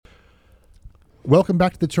Welcome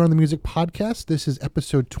back to the Turn on the Music podcast. This is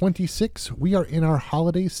episode 26. We are in our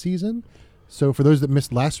holiday season. So for those that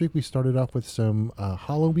missed last week, we started off with some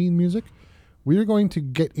Halloween music. We are going to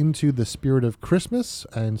get into the spirit of Christmas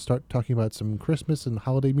and start talking about some Christmas and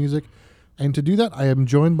holiday music. And to do that, I am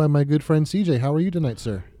joined by my good friend CJ. How are you tonight,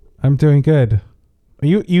 sir? I'm doing good.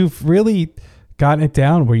 You've really gotten it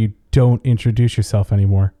down where you don't introduce yourself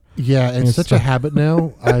anymore. Yeah, it's such a habit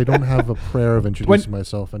now. I don't have a prayer of introducing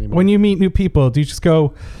myself anymore. When you meet new people, do you just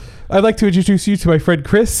go, I'd like to introduce you to my friend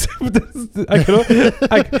Chris? I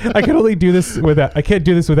can only do this without, I can't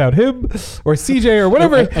do this without him or CJ or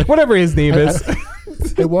whatever his name is.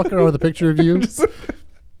 I walk around with a picture of you. This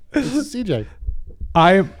is CJ.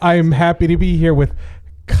 I'm happy to be here with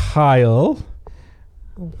Kyle.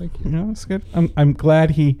 Oh, thank you. Yeah, that's good. I'm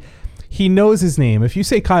glad he knows his name. If you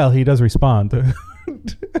say Kyle, he does respond.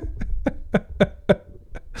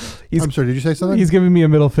 I'm sorry, did you say something? He's giving me a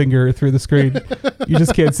middle finger through the screen. You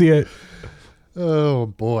just can't see it. Oh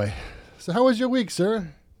boy. So how was your week,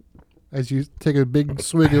 sir? As you take a big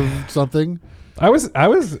swig of something. It was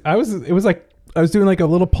like I was doing like a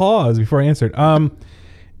little pause before I answered.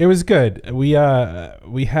 It was good. We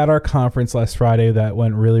had our conference last Friday that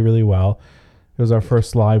went really, really well. It was our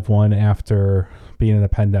first live one after being in a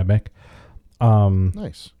pandemic.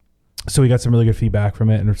 Nice. So we got some really good feedback from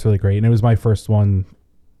it, and it's really great. And it was my first one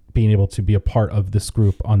being able to be a part of this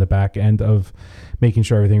group on the back end of making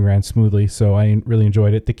sure everything ran smoothly. So I really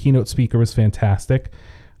enjoyed it. The keynote speaker was fantastic.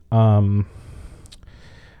 If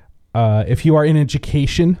you are in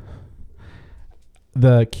education,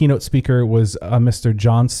 the keynote speaker was Mr.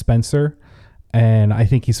 John Spencer, and I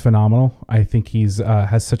think he's phenomenal. I think he's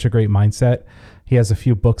has such a great mindset. He has a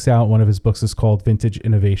few books out. One of his books is called Vintage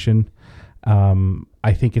Innovation.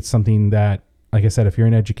 I think it's something that, like I said, if you're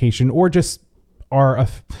in education or just are,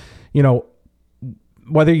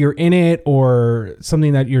 whether you're in it or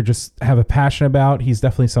something that you're just have a passion about, he's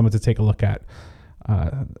definitely someone to take a look at.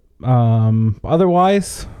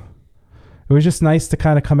 Otherwise, it was just nice to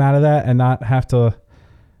kind of come out of that and not have to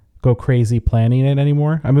go crazy planning it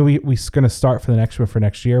anymore. I mean, we're going to start for the next one for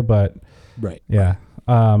next year, but right. Yeah.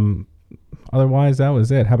 Otherwise, that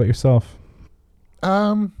was it. How about yourself?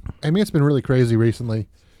 I mean, it's been really crazy recently.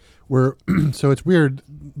 So it's weird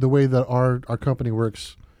the way that our company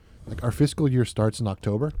works. Like our fiscal year starts in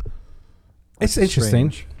October. It's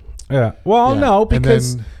interesting. Yeah. Well, no,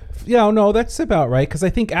 because no, that's about right. Because I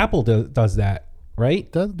think Apple does that, right?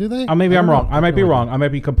 Do they? Maybe I'm wrong. I might be wrong. I might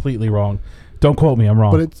be completely wrong. Don't quote me. I'm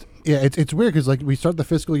wrong. But it's weird because like we start the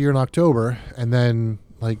fiscal year in October, and then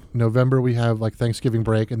like November we have like Thanksgiving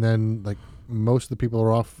break, and then like most of the people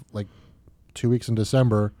are off like 2 weeks in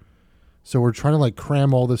December. So we're trying to like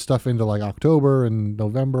cram all this stuff into like October and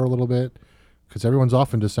November a little bit because everyone's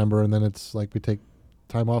off in December, and then it's like we take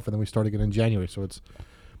time off and then we start again in January. So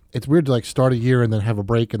it's weird to like start a year and then have a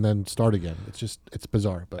break and then start again. It's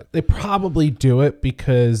bizarre, but they probably do it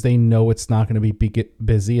because they know it's not going to be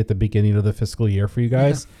busy at the beginning of the fiscal year for you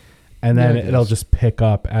guys. Yeah. And then it'll just pick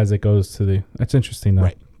up as it goes to that's interesting though.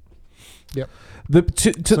 Right. Yep.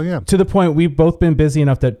 To the point, we've both been busy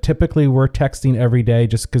enough that typically we're texting every day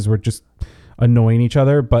just because we're just annoying each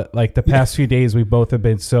other. But like the past few days, we both have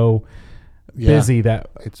been so busy that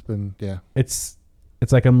it's been it's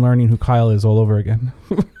like I'm learning who Kyle is all over again.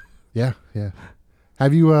 Yeah.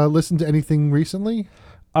 Have you listened to anything recently?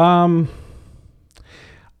 I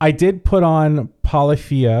did put on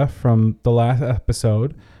Polyphia from the last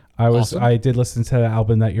episode. I did listen to the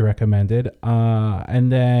album that you recommended,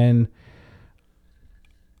 and then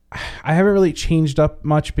I haven't really changed up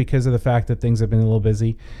much because of the fact that things have been a little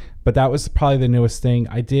busy, but that was probably the newest thing.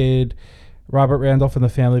 I did Robert Randolph and the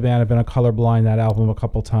Family Band. I've been on Colorblind, that album, a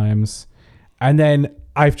couple times. And then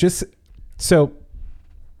as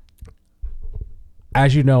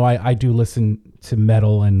you know, I do listen to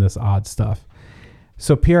metal and this odd stuff.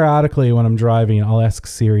 So periodically when I'm driving, I'll ask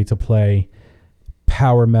Siri to play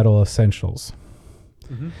Power Metal Essentials.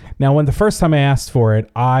 Mm-hmm. Now, when the first time I asked for it,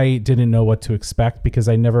 I didn't know what to expect because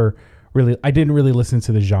I didn't really listen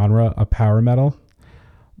to the genre of power metal.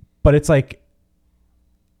 But it's like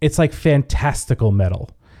fantastical metal.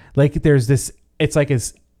 Like it's like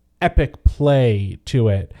this epic play to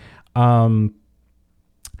it. And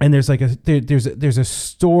there's like there's a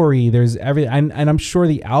story, there's everything, and I'm sure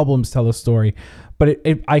the albums tell a story, but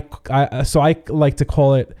so I like to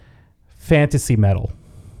call it fantasy metal.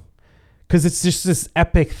 Because it's just this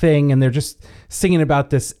epic thing, and they're just singing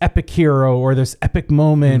about this epic hero or this epic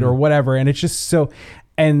moment or whatever, and it's just so.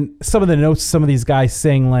 and some of the notes some of these guys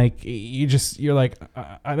sing, like you're like,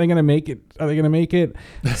 are they gonna make it? Are they gonna make it?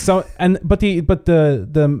 So but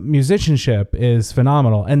the musicianship is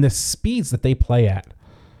phenomenal, and the speeds that they play at.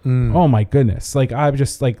 Oh my goodness! Like I'm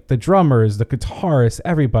just like the drummers, the guitarists,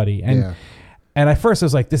 everybody, and at first I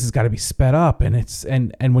was like, this has got to be sped up, and it's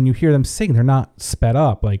and when you hear them sing, they're not sped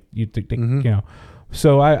up like you know.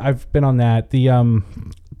 So I've been on that.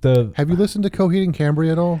 Have you listened to Coheed and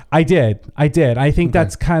Cambria at all? I did. I think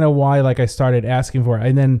that's kind of why I started asking for it.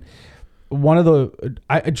 And then one of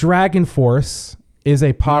the Dragon Force is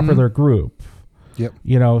a popular group. Yep.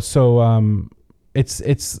 So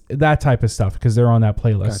it's that type of stuff because they're on that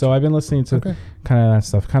playlist. Gotcha. So I've been listening to kind of that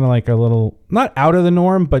stuff, kind of like a little not out of the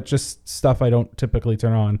norm, but just stuff I don't typically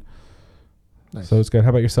turn on. Nice. So it's good. How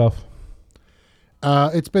about yourself?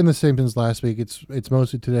 It's been the same since last week. It's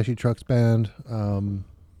mostly Tedeschi Trucks Band.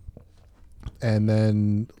 And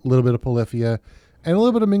then a little bit of Polyphia and a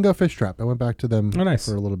little bit of Mingo Fish Trap. I went back to them for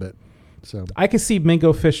a little bit. So I could see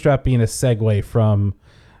Mingo Fish Trap being a segue from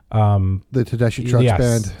the Tedeschi Trucks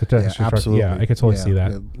Band. The Tedeschi absolutely. Yeah, I could totally see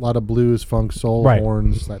that. A lot of blues, funk, soul,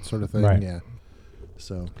 horns, that sort of thing. Right. Yeah.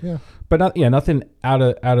 So but nothing out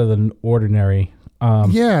of the ordinary.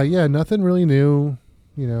 Nothing really new.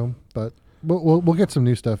 But we'll get some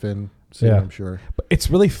new stuff in soon, I'm sure. But it's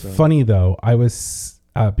really funny though. I was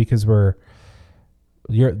because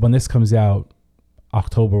when this comes out,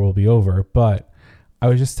 October will be over. But I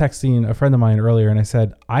was just texting a friend of mine earlier, and I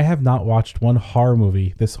said I have not watched one horror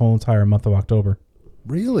movie this whole entire month of October.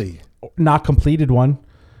 Really? Not completed one,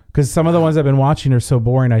 because some of the ones I've been watching are so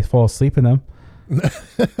boring I fall asleep in them.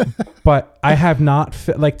 But I have not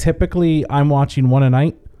typically I'm watching one a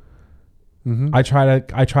night. Mm-hmm. I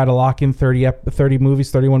try to lock in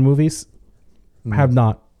 31 movies. I have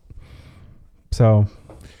not. So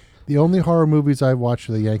the only horror movies I've watched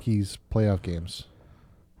are the Yankees playoff games.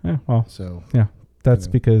 Yeah, well, that's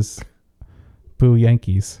because boo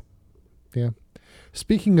Yankees. Yeah.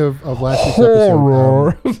 Speaking of last week's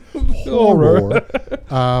episode, horror.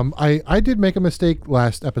 I did make a mistake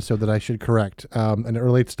last episode that I should correct, and it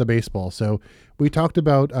relates to baseball. So we talked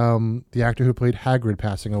about the actor who played Hagrid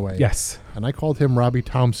passing away. Yes. And I called him Robbie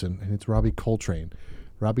Thompson, and it's Robbie Coltrane.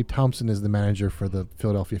 Robbie Thompson is the manager for the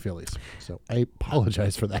Philadelphia Phillies. So I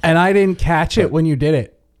apologize for that. And I didn't catch it when you did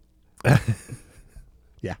it.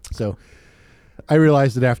 Yeah. So I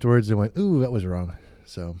realized it afterwards and went, ooh, that was wrong.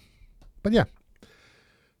 So, but yeah.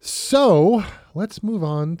 So let's move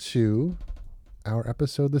on to our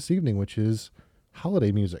episode this evening, which is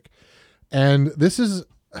holiday music. And this is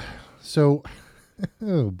so,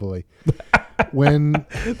 oh boy. When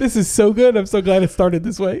this is so good. I'm so glad it started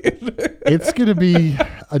this way. It's going to be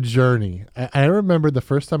a journey. I remember the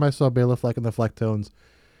first time I saw Bela Fleck and the Flecktones.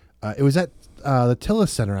 It was at the Tillis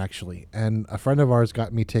Center, actually. And a friend of ours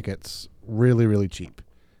got me tickets really, really cheap.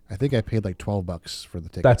 I think I paid like $12 for the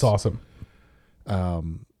tickets. That's awesome.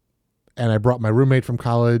 And I brought my roommate from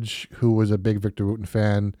college who was a big Victor Wooten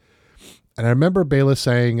fan. And I remember Bela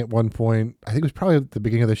saying at one point, I think it was probably at the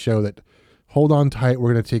beginning of the show, that hold on tight,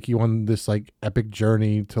 we're going to take you on this like epic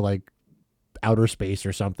journey to like outer space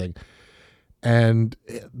or something. And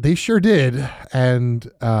they sure did.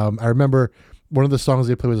 And I remember one of the songs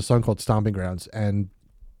they played was a song called Stomping Grounds. And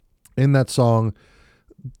in that song,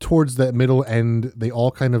 towards the middle end, they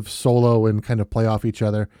all kind of solo and kind of play off each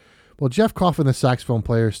other. Well, Jeff Coffin, the saxophone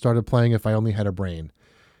player, started playing If I Only Had a Brain.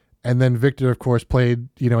 And then Victor, of course, played,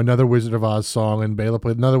 another Wizard of Oz song, and Bela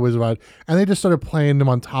played another Wizard of Oz. And they just started playing them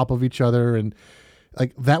on top of each other. And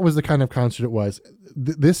like, that was the kind of concert it was.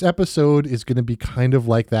 This episode is going to be kind of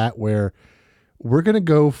like that, where we're going to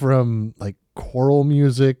go from like choral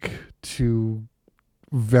music to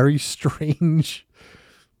very strange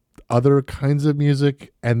other kinds of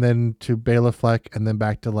music, and then to Bela Fleck, and then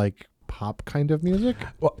back to like pop kind of music.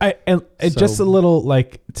 Well, just a little,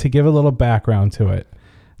 like, to give a little background to it.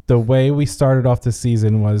 The way we started off the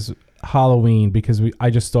season was Halloween, because I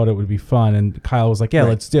just thought it would be fun, and Kyle was like, yeah,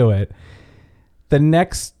 let's do it. The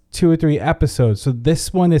next 2 or 3 episodes, so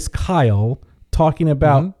this one is Kyle talking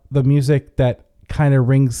about the music that kind of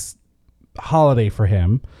rings holiday for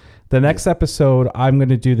him. The next episode, I'm going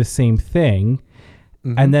to do the same thing.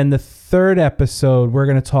 And then the third episode, we're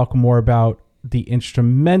going to talk more about the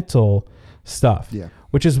instrumental stuff,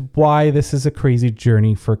 which is why this is a crazy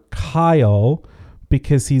journey for Kyle,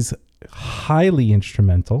 because he's highly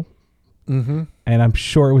instrumental. And I'm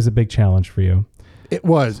sure it was a big challenge for you. It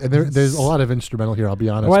was. And there's a lot of instrumental here, I'll be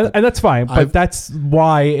honest. Well, and that's fine, but that's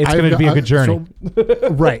why it's going to be a good journey.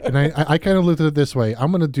 Right. And I kind of looked at it this way. I'm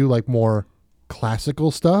going to do like more classical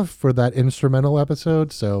stuff for that instrumental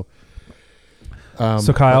episode. So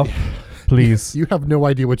Kyle, Please. You have no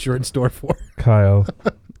idea what you're in store for. Kyle,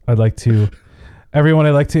 I'd like to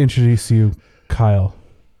introduce you, Kyle,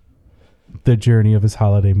 the journey of his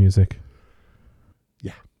holiday music.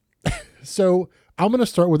 Yeah. So I'm going to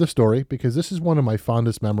start with a story because this is one of my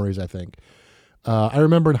fondest memories, I think. I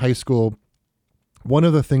remember in high school, one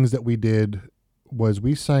of the things that we did was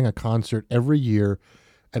we sang a concert every year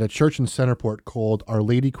at a church in Centerport called Our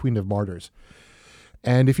Lady Queen of Martyrs.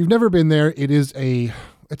 And if you've never been there, it's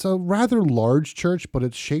a rather large church, but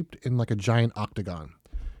it's shaped in like a giant octagon.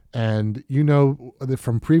 And you know that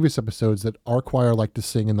from previous episodes that our choir liked to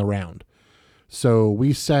sing in the round. So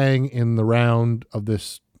we sang in the round of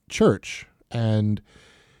this church. And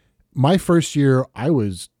my first year, I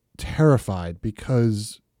was terrified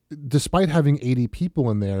because despite having 80 people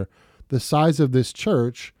in there, the size of this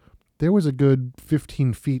church, there was a good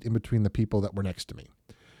 15 feet in between the people that were next to me.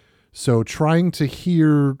 So trying to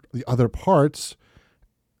hear the other parts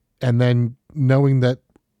and then knowing that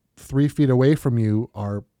 3 feet away from you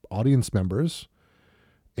are audience members,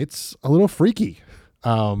 it's a little freaky.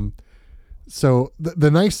 So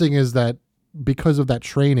the nice thing is that because of that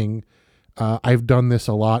training, I've done this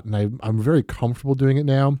a lot and I'm very comfortable doing it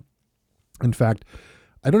now. In fact,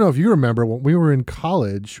 I don't know if you remember when we were in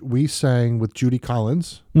college, we sang with Judy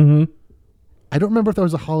Collins. Mm-hmm. I don't remember if that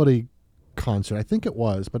was a holiday concert. I think it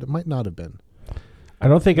was, but it might not have been. I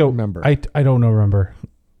don't think I remember. I don't remember.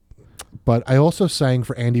 But I also sang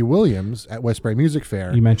for Andy Williams at Westbury Music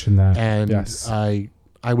Fair. You mentioned that. And yes. I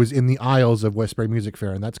was in the aisles of Westbury Music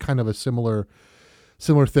Fair, and that's kind of a similar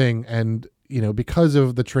thing. And, you know, because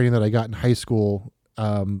of the training that I got in high school,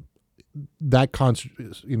 that concert,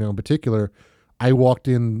 you know, in particular, I walked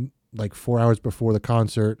in like 4 hours before the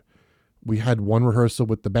concert. We had one rehearsal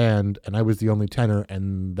with the band, and I was the only tenor,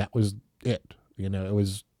 and that was it. You know, it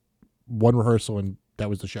was one rehearsal, and that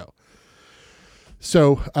was the show.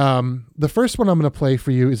 So the first one I'm going to play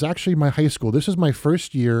for you is actually my high school. This is my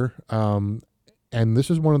first year, and this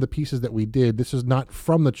is one of the pieces that we did. This is not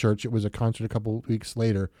from the church. It was a concert a couple of weeks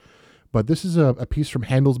later. But this is a piece from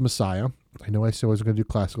Handel's Messiah. I know I said I was going to do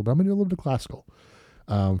classical, but I'm going to do a little bit of classical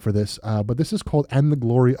for this. But this is called And the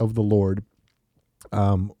Glory of the Lord,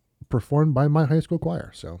 performed by my high school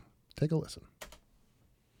choir. So take a listen.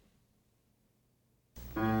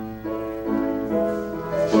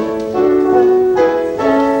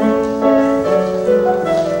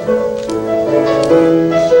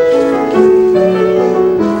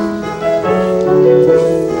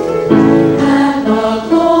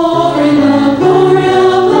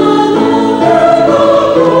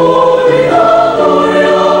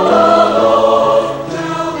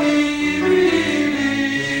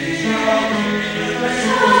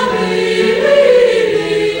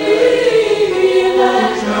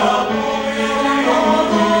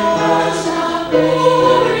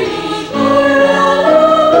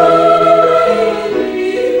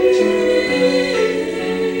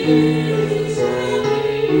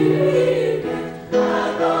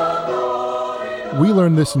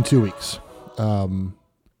 This in 2 weeks.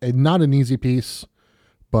 Not an easy piece,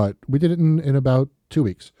 but we did it in about 2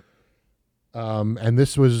 weeks. And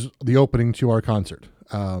this was the opening to our concert.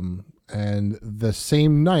 And the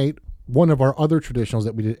same night, one of our other traditionals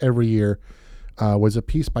that we did every year was a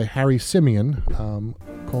piece by Harry Simeon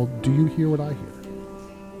called Do You Hear What I Hear?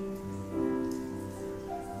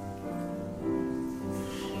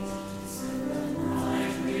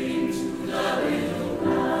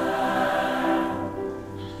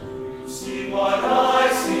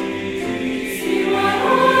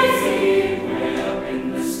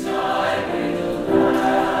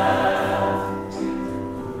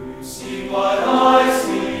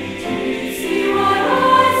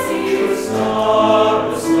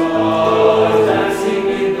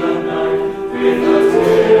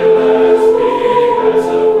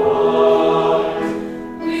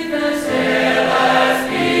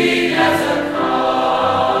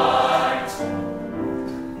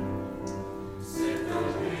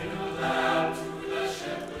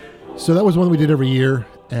 So that was one that we did every year,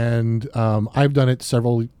 and I've done it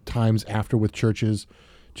several times after with churches.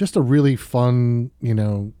 Just a really fun, you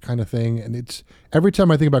know, kind of thing. And it's every time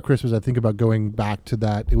I think about Christmas, I think about going back to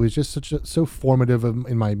that. It was just so formative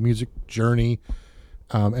in my music journey,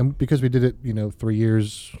 and because we did it, you know, 3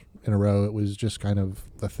 years in a row, it was just kind of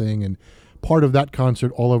the thing. And part of that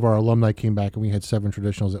concert, all of our alumni came back, and we had 7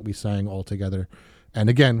 traditionals that we sang all together. And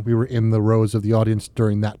again, we were in the rows of the audience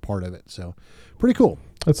during that part of it. So pretty cool.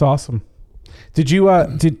 That's awesome. Did you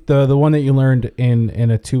did the one that you learned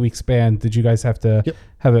in a 2 week span? Did you guys have to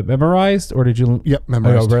have it memorized, or did you? Yep,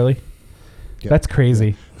 memorized. Oh, really? Yep. That's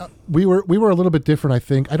crazy. We were a little bit different, I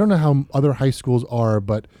think. I don't know how other high schools are,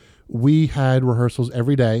 but we had rehearsals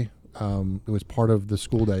every day. It was part of the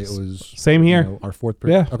school day. It was same here. Our fourth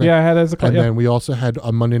period. Yeah, yeah, I had as a class. And then we also had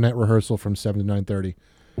a Monday night rehearsal from 7 to 9:30.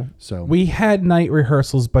 So we had night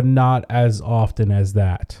rehearsals, but not as often as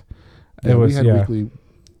that. yeah, we had weekly.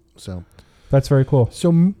 So that's very cool.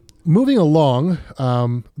 So moving along,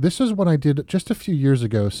 this is what I did just a few years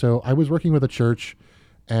ago. So I was working with a church,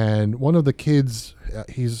 and one of the kids,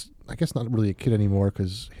 he's I guess not really a kid anymore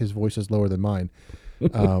because his voice is lower than mine.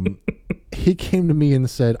 He came to me and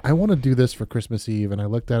said, I want to do this for Christmas Eve. And I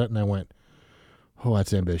looked at it and I went, oh,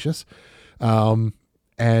 that's ambitious. And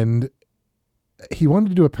he wanted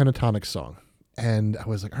to do a pentatonic song. And I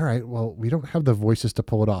was like, all right, well, we don't have the voices to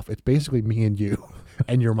pull it off. It's basically me and you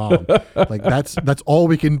and your mom. Like that's all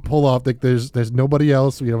we can pull off. Like there's nobody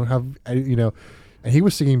else. We don't have, and he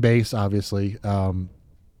was singing bass, obviously.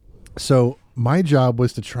 So my job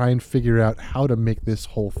was to try and figure out how to make this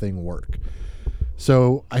whole thing work.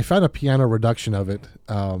 So I found a piano reduction of it,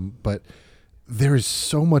 but there is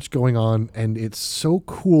so much going on, and it's so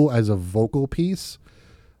cool as a vocal piece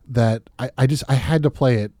that I had to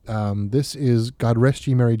play it. This is God Rest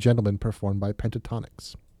Ye Merry Gentlemen, performed by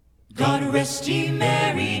Pentatonics. God rest ye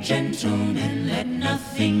merry gentlemen, let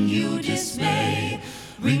nothing you dismay.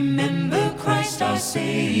 Remember Christ our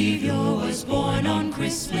Savior was born on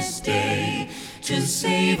Christmas Day to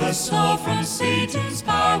save us all from Satan's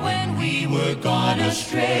power when we were gone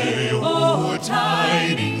astray. Oh,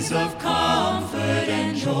 tidings of comfort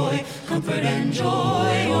and joy, comfort and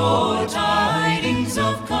joy. Oh, tidings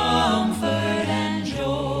of comfort and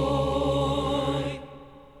joy.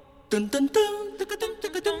 Dun, dun, dun.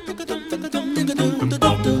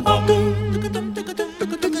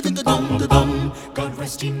 God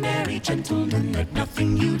rest ye merry gentlemen, let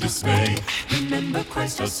nothing you dismay. Remember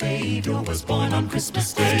Christ our Savior was born on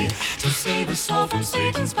Christmas Day to save us all from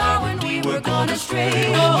Satan's power when we were gone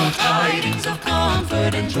astray. Oh, tidings of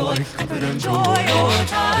comfort and joy, comfort and joy. Oh,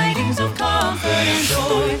 tidings of comfort and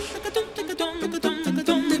joy.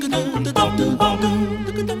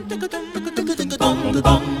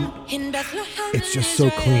 It's just so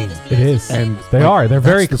clean. It is. And they're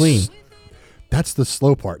very clean. That's the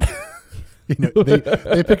slow part.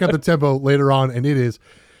 They pick up the tempo later on, and it is,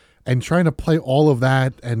 and trying to play all of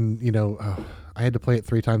that, and I had to play it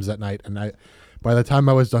 3 times that night, and by the time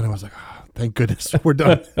I was done, I was like, oh, thank goodness we're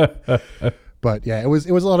done. But yeah, it was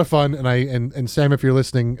a lot of fun, and Sam, if you're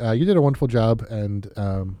listening, you did a wonderful job, and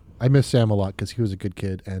I miss Sam a lot because he was a good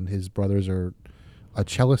kid, and his brothers are a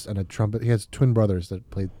cellist and a trumpet. He has twin brothers that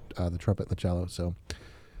played the trumpet and the cello. So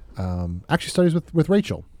actually studies with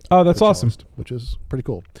Rachel. Oh, that's awesome. Cellist, which is pretty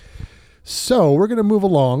cool. So we're going to move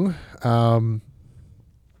along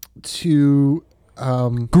to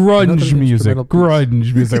grunge music.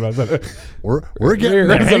 Grunge music. we're getting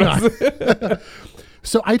there. Hang on.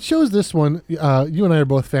 So I chose this one. You and I are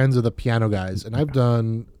both fans of the Piano Guys, and I've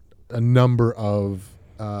done a number of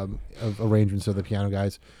arrangements of the Piano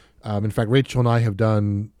Guys. In fact, Rachel and I have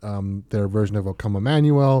done their version of O Come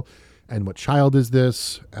Emmanuel and What Child Is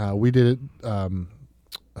This? We did it.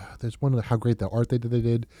 There's one of the How Great Thou Art they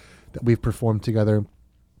did that we've performed together.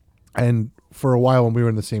 And for a while when we were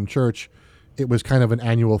in the same church, it was kind of an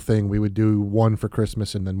annual thing. We would do one for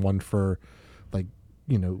Christmas and then one for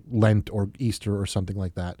Lent or Easter or something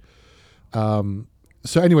like that.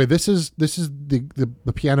 So anyway, this is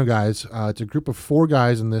the Piano Guys. It's a group of 4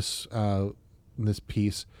 guys in this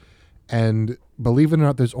piece. And believe it or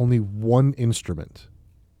not, there's only one instrument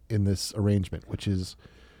in this arrangement, which is,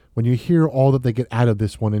 when you hear all that they get out of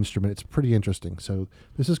this one instrument, it's pretty interesting. So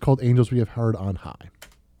this is called Angels We Have Heard on High.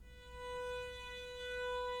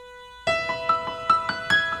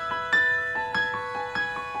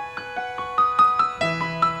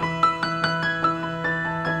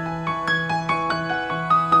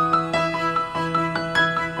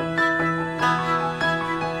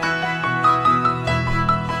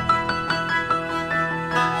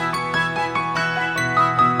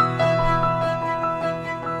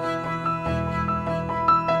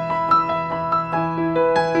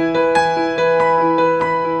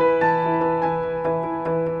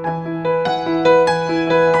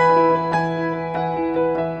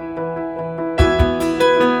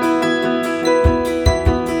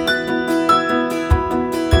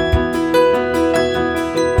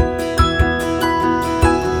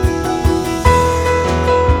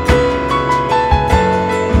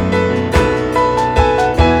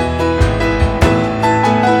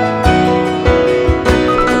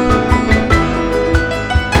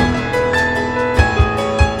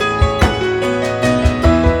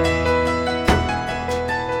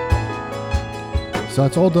 So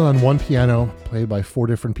it's all done on one piano, played by 4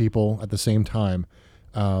 different people at the same time.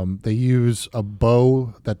 They use a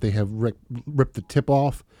bow that they have ripped the tip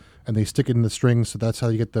off, and they stick it in the strings. So that's how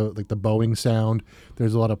you get the bowing sound.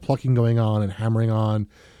 There's a lot of plucking going on and hammering on,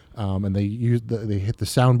 and they hit the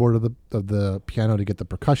soundboard of the piano to get the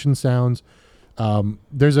percussion sounds.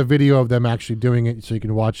 There's a video of them actually doing it, so you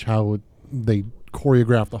can watch how they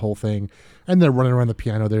choreograph the whole thing, and they're running around the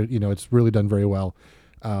piano. It's really done very well.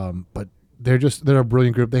 But they're a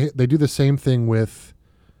brilliant group. They do the same thing with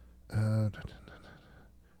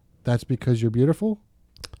That's Because You're Beautiful.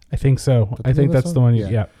 I think so. I think that's the one.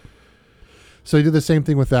 Yeah. So they do the same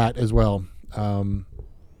thing with that as well. Piano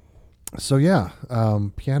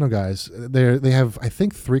guys. They have, I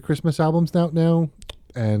think, 3 Christmas albums out now,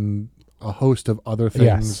 and a host of other things.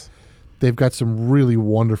 Yes. They've got some really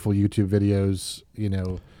wonderful YouTube videos.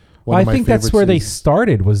 I think that's where they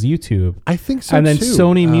started, was YouTube. I think so, and then too.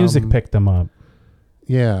 Sony Music picked them up.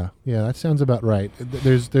 Yeah, that sounds about right.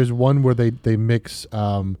 There's one where they mix.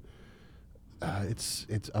 It's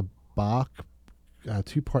a Bach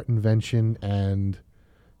 2-part invention and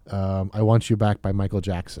I Want You Back by Michael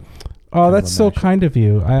Jackson. Oh, that's so kind of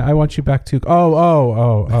you. I Want You Back too.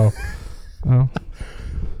 Oh.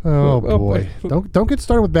 Oh boy! Don't get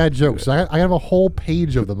started with bad jokes. I have a whole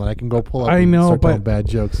page of them that I can go pull up. I know, but telling bad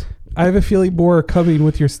jokes. I have a feeling more are coming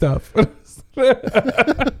with your stuff.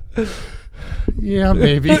 Yeah,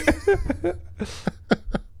 maybe.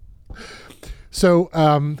 So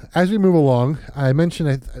as we move along, I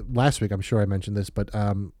mentioned last week. I'm sure I mentioned this, but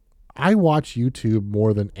I watch YouTube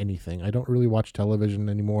more than anything. I don't really watch television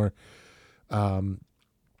anymore, and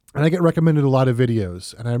I get recommended a lot of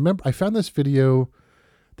videos. And I remember I found this video.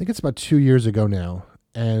 I think it's about 2 years ago now,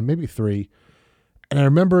 and maybe 3. And I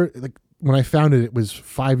remember, like, when I found it, it was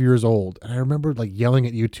 5 years old. And I remember, like, yelling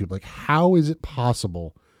at YouTube, like, how is it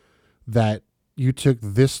possible that you took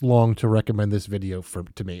this long to recommend this video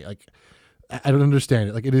to me? Like, I don't understand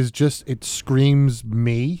it. Like, it screams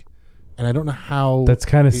me, and I don't know how. That's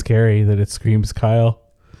kind of scary that it screams Kyle.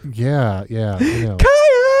 Yeah. I know. Kyle!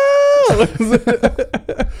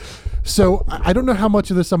 So I don't know how much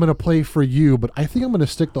of this I'm going to play for you, but I think I'm going to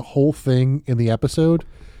stick the whole thing in the episode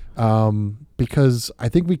because I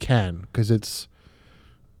think we can, because it's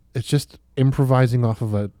just improvising off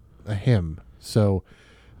of a hymn. So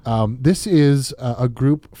this is a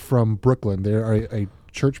group from Brooklyn. They're a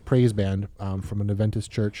church praise band from an Adventist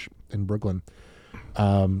church in Brooklyn.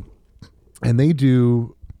 And they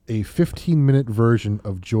do a 15-minute version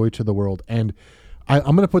of Joy to the World. And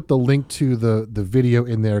I'm going to put the link to the video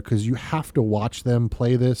in there because you have to watch them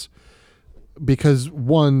play this because,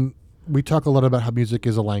 one, we talk a lot about how music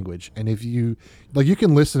is a language. And if you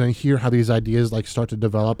can listen and hear how these ideas like start to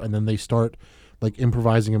develop, and then they start like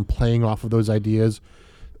improvising and playing off of those ideas.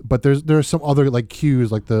 But there are some other like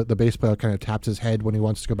cues, like the bass player kind of taps his head when he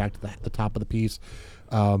wants to go back to the top of the piece.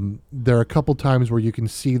 There are a couple times where you can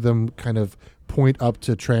see them kind of point up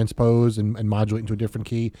to transpose and modulate into a different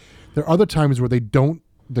key. There are other times where they don't.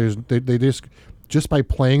 They just by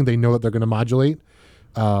playing, they know that they're going to modulate.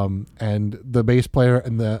 And the bass player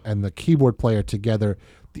and the keyboard player together,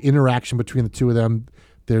 the interaction between the two of them,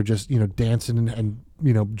 they're just dancing and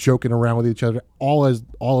joking around with each other. All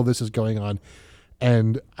of this is going on.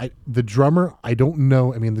 And the drummer, I don't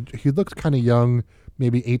know. I mean, he looks kind of young,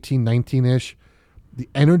 maybe 18, 19-ish. The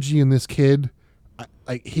energy in this kid,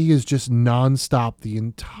 he is just nonstop the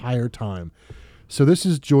entire time. So this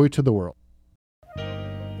is Joy to the World.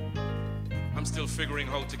 I'm still figuring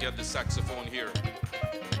how to get the saxophone here.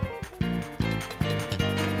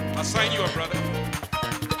 I'll sign you up, brother.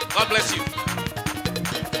 God bless you.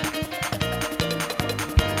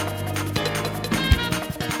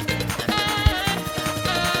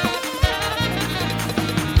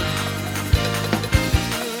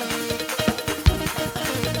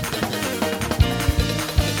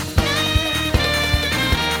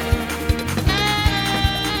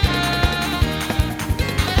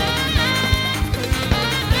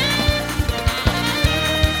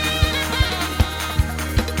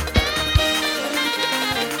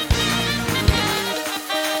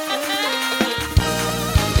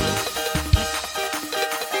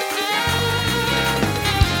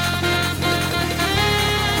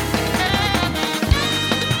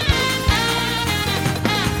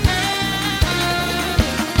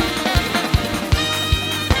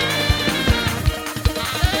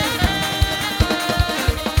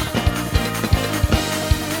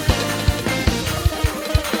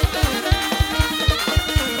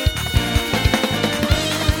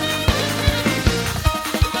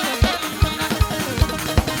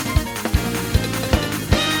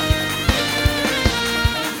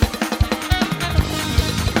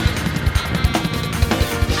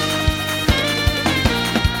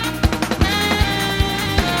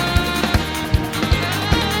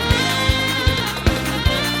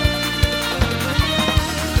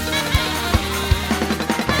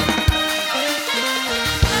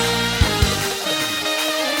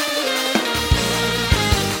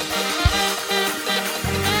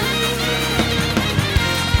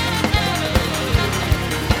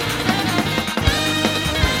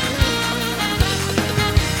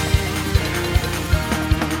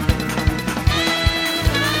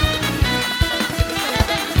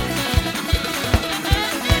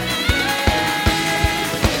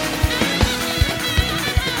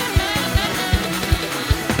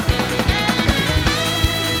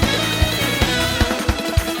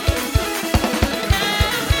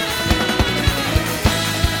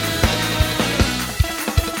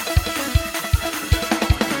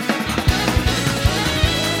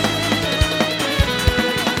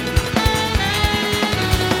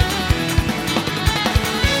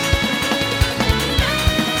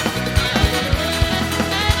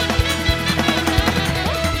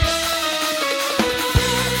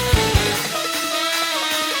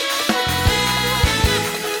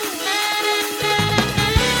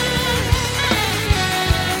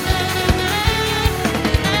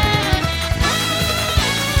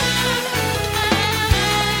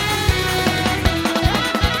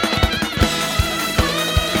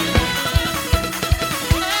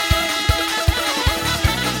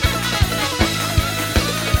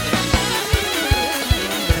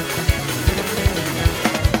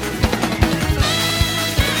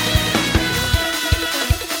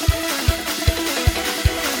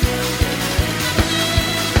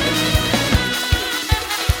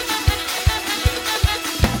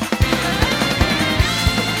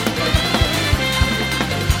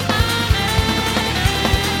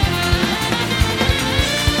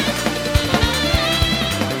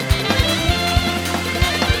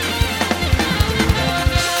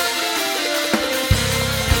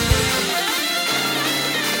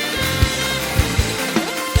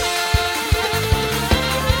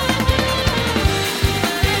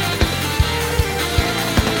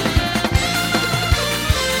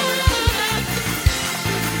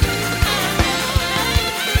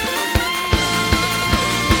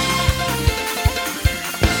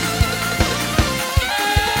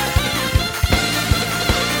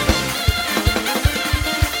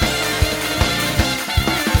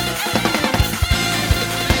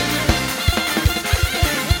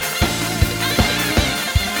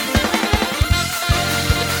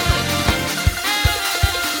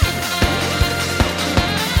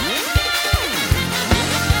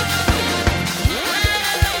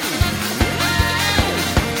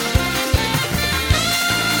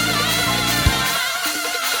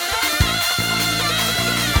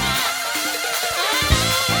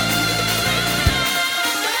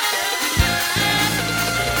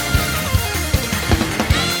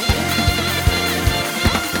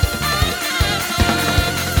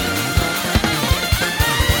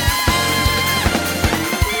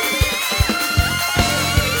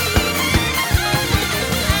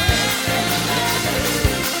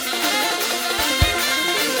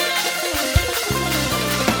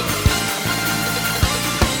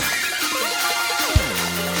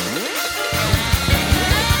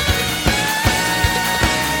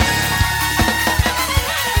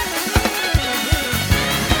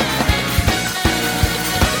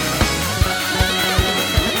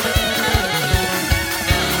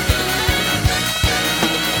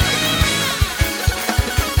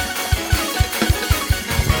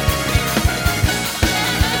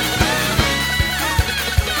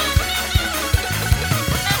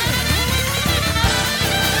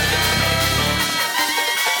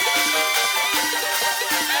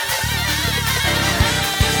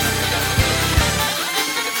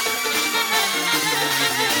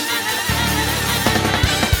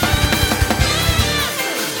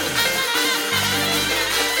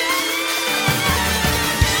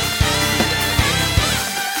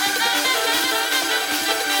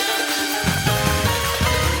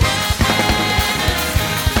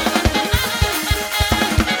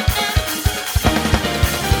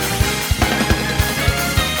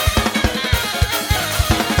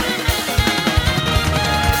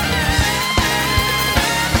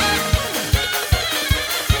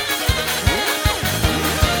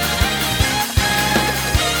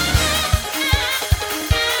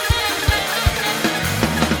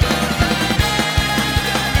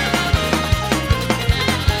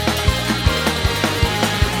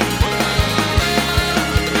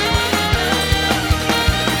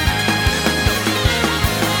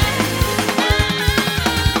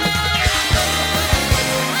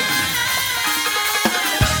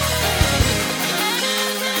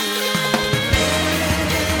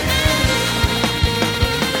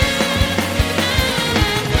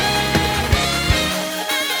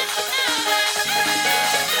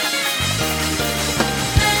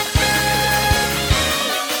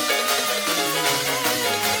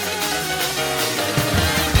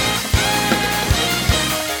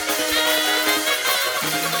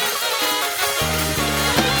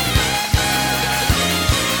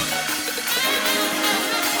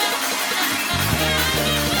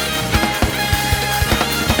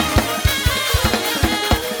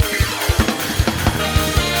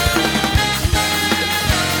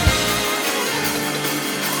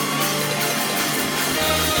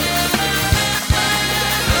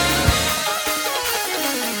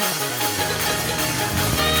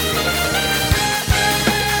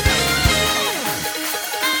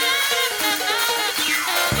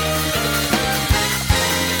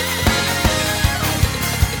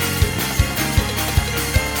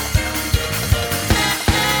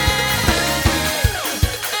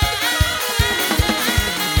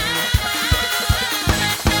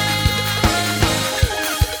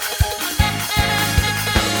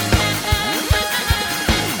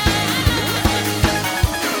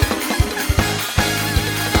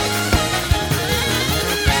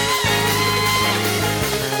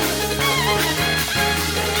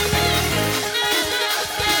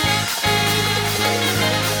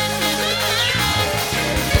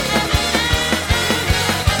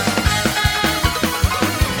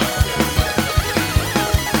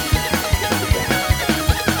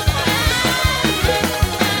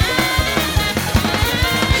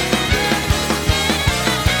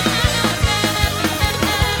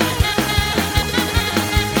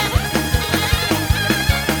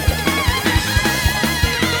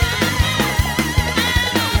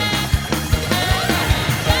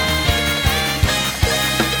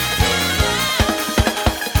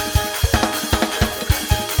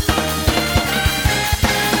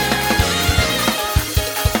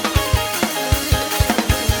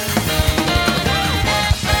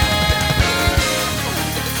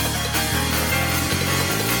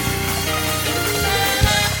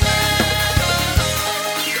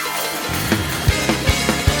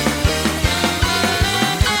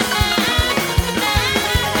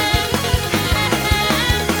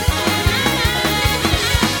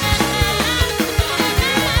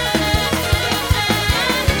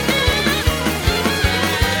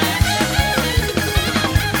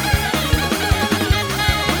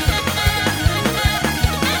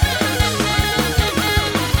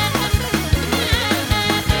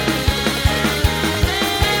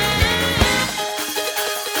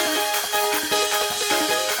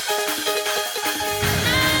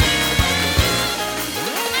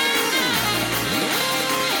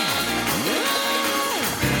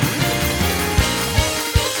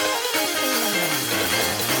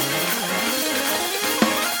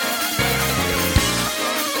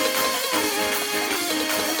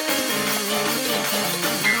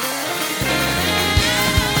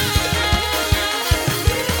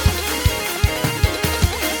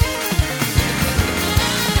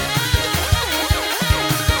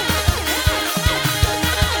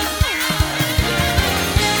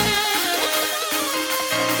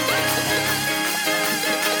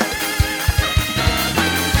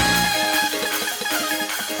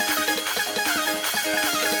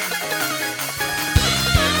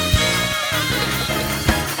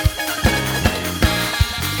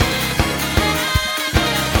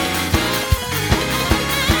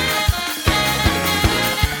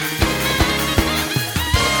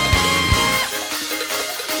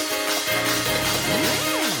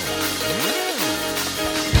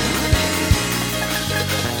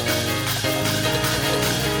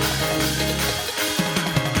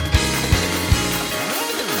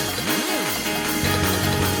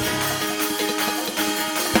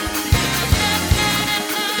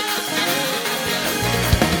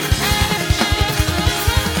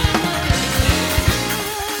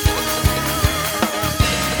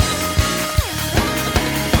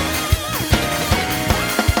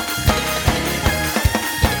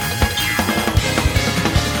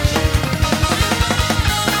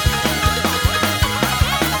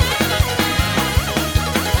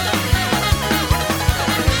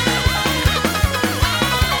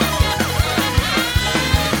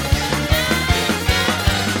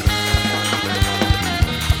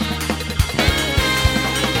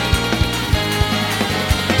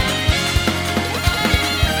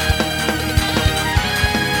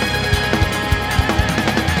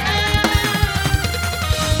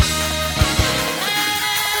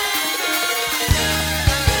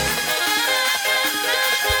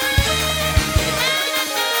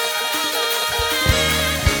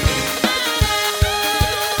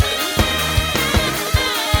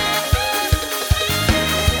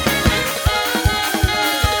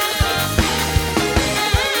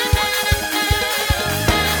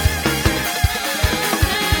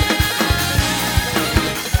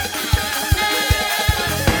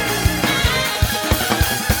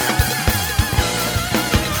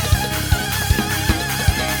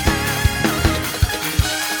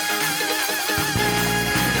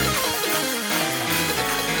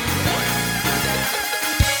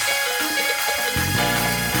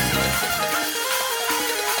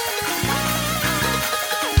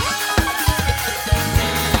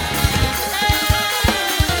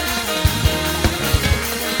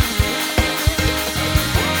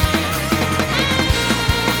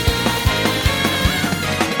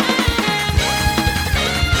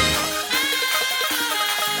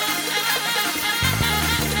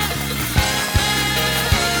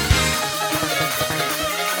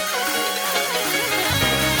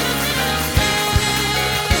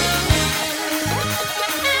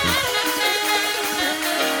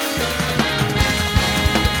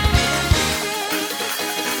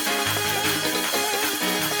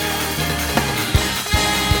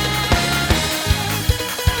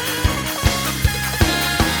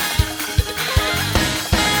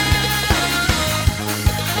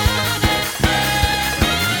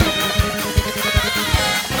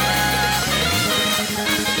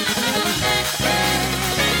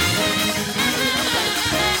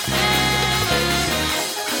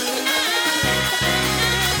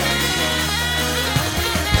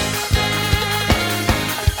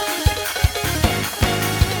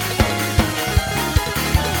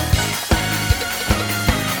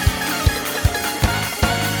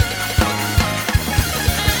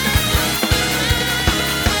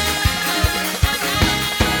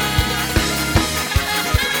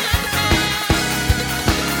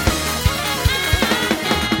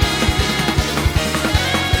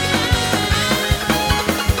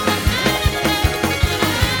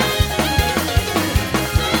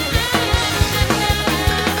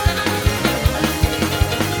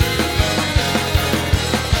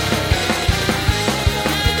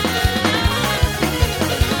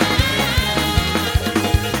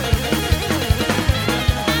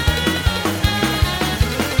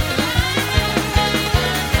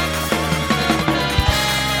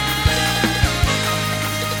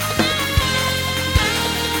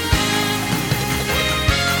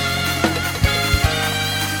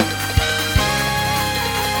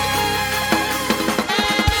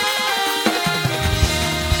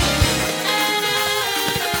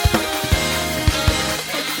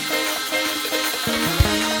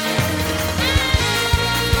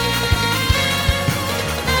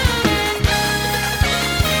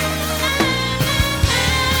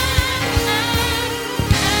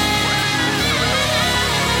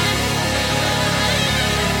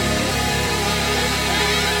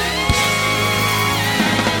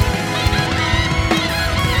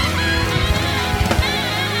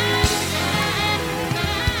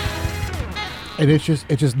 And it's just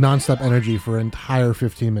nonstop energy for an entire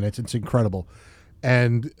 15 minutes. It's incredible.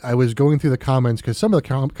 And I was going through the comments because some of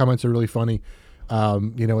the comments are really funny.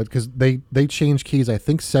 Because they change keys, I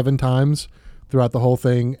think 7 times throughout the whole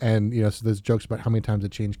thing. And, so there's jokes about how many times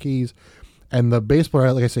it changed keys. And the bass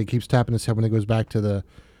player, like I say, keeps tapping his head when it goes back to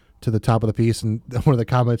the top of the piece. And one of the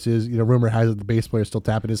comments is, rumor has it the bass player is still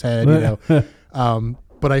tapping his head,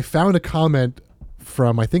 But I found a comment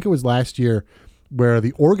from, I think it was last year, where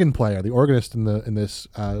the organ player, the organist in this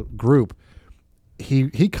group,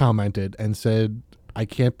 he commented and said, "I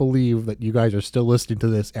can't believe that you guys are still listening to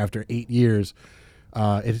this after 8 years."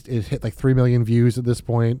 It hit like 3 million views at this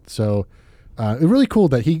point. So it's really cool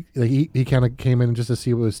that he kind of came in just to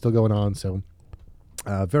see what was still going on. So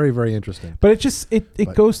very, very interesting. But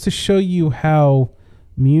it goes to show you how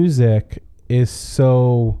music is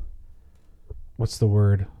so, what's the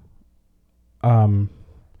word?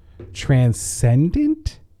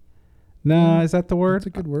 Transcendent? Nah, is that the word? That's a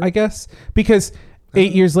good word. I guess. Because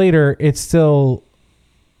 8 years later, it's still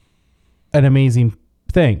an amazing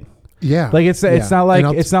thing. Yeah. Like it's not like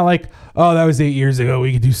oh, that was 8 years ago,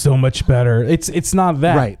 we could do so much better. It's not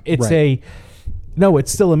that. Right. It's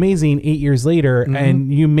it's still amazing 8 years later,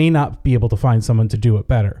 and you may not be able to find someone to do it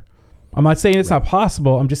better. I'm not saying it's not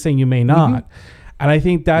possible. I'm just saying you may not. And I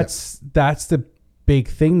think that's the big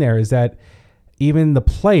thing there, is that even the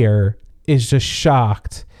player is just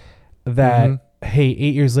shocked that, hey,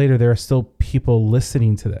 8 years later, there are still people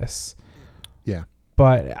listening to this. Yeah.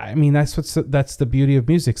 But I mean, that's the beauty of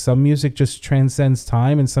music. Some music just transcends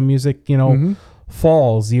time, and some music,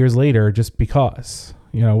 falls years later just because,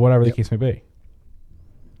 whatever the case may be.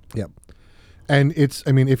 Yep. And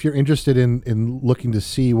if you're interested in looking to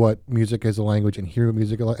see what music as a language and hear what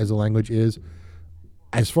music as a language is,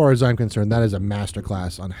 as far as I'm concerned, that is a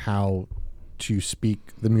masterclass on how to speak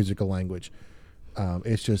the musical language.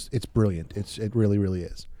 It's brilliant. It really, really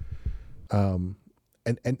is. And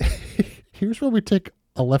here's where we take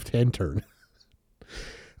a left-hand turn.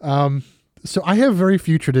 So I have very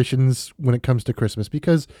few traditions when it comes to Christmas,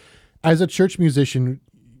 because as a church musician,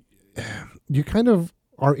 you kind of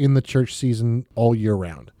are in the church season all year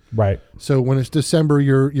round. Right. So when it's December,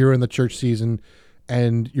 you're in the church season,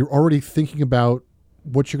 and you're already thinking about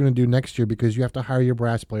what you're going to do next year, because you have to hire your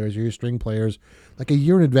brass players or your string players like a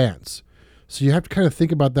year in advance. So you have to kind of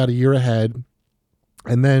think about that a year ahead.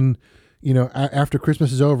 And then, after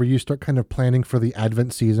Christmas is over, you start kind of planning for the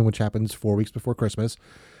Advent season, which happens 4 weeks before Christmas,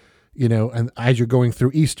 and as you're going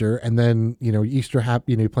through Easter, and then, Easter,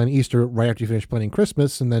 you plan Easter right after you finish planning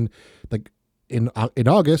Christmas. And then like in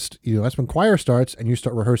August, that's when choir starts, and you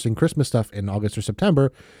start rehearsing Christmas stuff in August or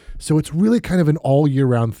September. So it's really kind of an all year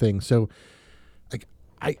round thing. So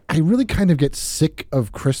I really kind of get sick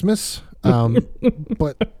of Christmas,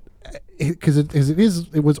 but because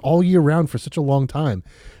it was all year round for such a long time.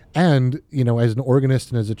 And, as an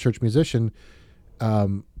organist and as a church musician,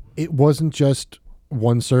 it wasn't just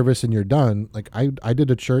one service and you're done. Like I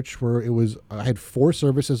did a church where I had 4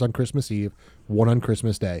 services on Christmas Eve, 1 on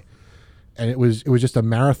Christmas Day. And it was just a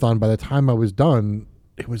marathon. By the time I was done,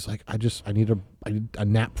 it was like, I need a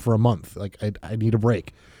nap for a month. Like I need a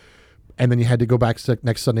break. And then you had to go back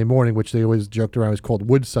next Sunday morning, which they always joked around was called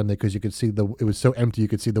Wood Sunday, because you could see it was so empty you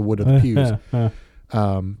could see the wood of the pews.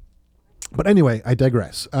 But anyway, I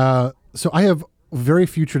digress. So I have very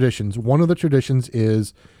few traditions. One of the traditions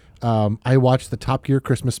is I watch the Top Gear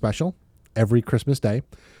Christmas special every Christmas Day.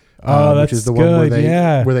 Which is the good,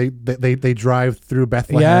 one where they drive through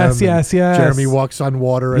Bethlehem. Yes. Jeremy walks on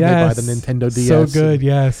water, and they buy the Nintendo DS. So good,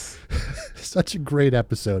 yes. Such a great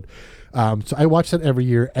episode. So I watch that every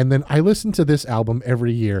year, and then I listen to this album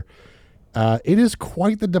every year. It is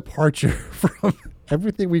quite the departure from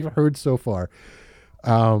everything we've heard so far.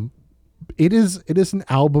 It is an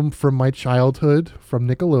album from my childhood, from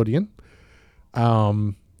Nickelodeon.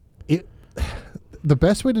 The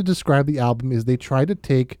best way to describe the album is they try to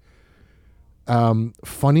take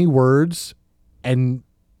funny words and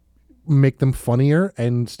make them funnier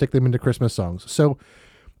and stick them into Christmas songs. So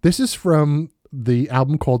this is from the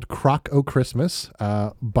album called Croc O Christmas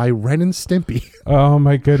by Ren and Stimpy. Oh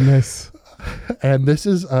my goodness. And this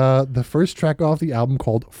is the first track off the album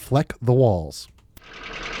called Fleck the Walls.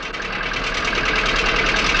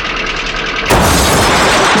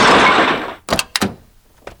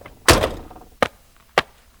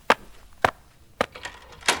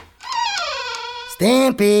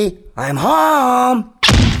 Stimpy, I'm home.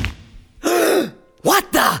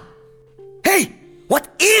 What the? Hey, what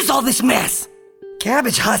is all this mess?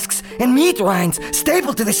 Cabbage husks and meat rinds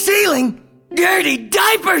stapled to the ceiling. Dirty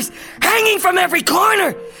diapers hanging from every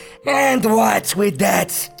corner. And what's with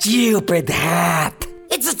that stupid hat?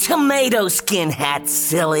 It's It's a tomato skin hat,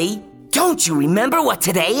 silly. Don't you remember what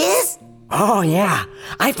today is? Oh, yeah.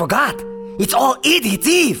 I forgot. It's All Idiot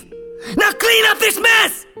Eve. Now clean up this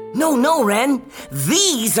mess! No, Ren.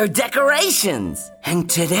 These are decorations. And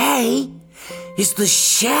today is the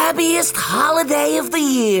shabbiest holiday of the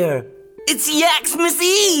year. It's Yaxmas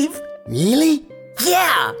Eve. Really?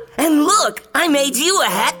 Yeah. And look, I made you a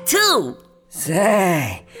hat, too.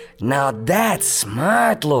 Say, now that's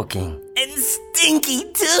smart looking. And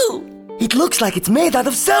stinky, too. It looks like it's made out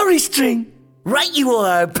of celery string. Right you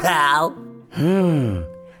are, pal.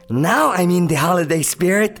 Now I'm in the holiday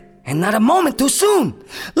spirit, and not a moment too soon.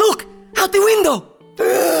 Look, out the window.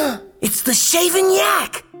 It's the shaven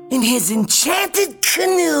yak in his enchanted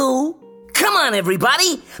canoe. Come on,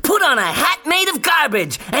 everybody. Put on a hat made of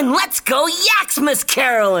garbage, and let's go Yaxmas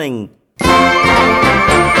caroling.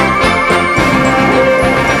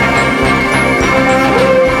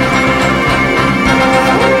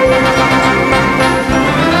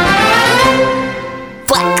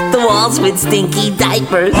 Fleck the walls with stinky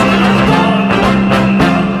diapers.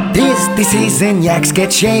 Tis the season yaks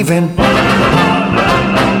get shaven.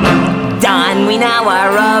 Don we now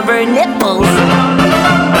our rubber nipples.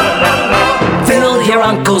 Fill your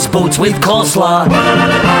uncle's boots with coleslaw.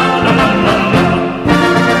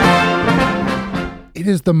 It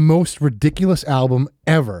is the most ridiculous album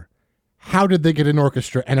ever. How did they get an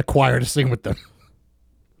orchestra and a choir to sing with them?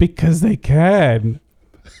 Because they can.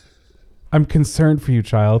 I'm concerned for you,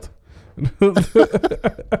 child.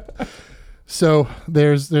 So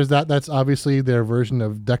there's that. That's obviously their version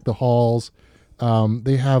of Deck the Halls.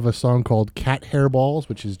 They have a song called Cat Hair Balls,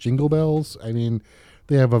 which is Jingle Bells. I mean,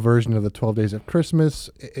 they have a version of the 12 Days of Christmas.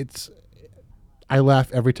 I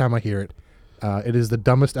laugh every time I hear it. It is the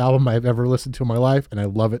dumbest album I've ever listened to in my life, and I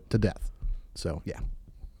love it to death. So, yeah.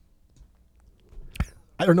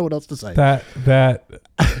 I don't know what else to say. That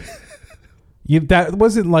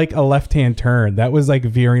wasn't like a left-hand turn. That was like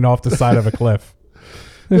veering off the side of a cliff.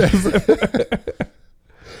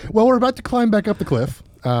 Well, we're about to climb back up the cliff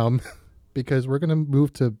because we're going to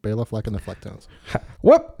move to Bela Fleck and the Flecktones.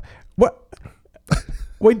 What?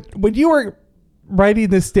 When you were writing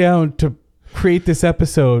this down to create this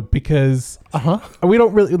episode, because we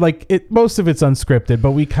don't really like it, most of it's unscripted,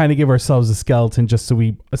 but we kind of give ourselves a skeleton just so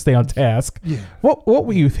we stay on task. Yeah. What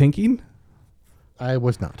were you thinking? I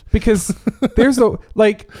was not. Because there's no,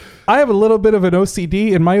 like, I have a little bit of an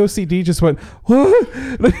OCD, and my OCD just went, what?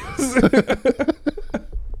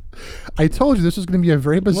 I told you this was going to be a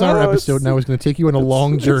very bizarre episode, and I was going to take you on a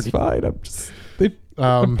long journey. It's fine.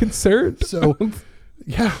 I'm concerned. So,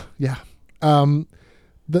 yeah.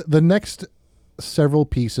 The next several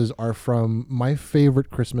pieces are from my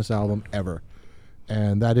favorite Christmas album ever,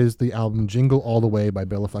 and that is the album Jingle All the Way by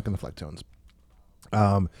Bela Fleck and the Flecktones.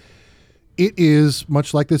 It is,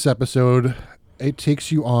 much like this episode, it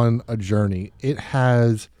takes you on a journey. It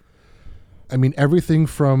has, I mean, everything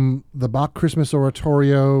from the Bach Christmas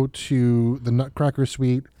Oratorio to the Nutcracker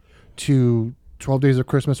Suite to 12 Days of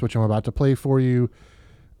Christmas, which I'm about to play for you.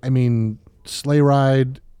 I mean, Sleigh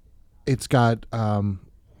Ride. It's got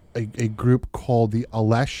a group called the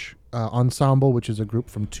Alesh Ensemble, which is a group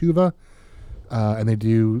from Tuva. And they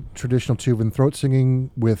do traditional Tuvan throat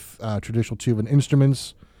singing with traditional Tuvan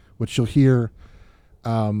instruments, which you'll hear.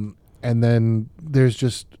 And then there's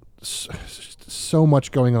just so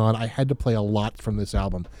much going on. I had to play a lot from this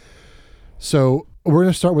album. So we're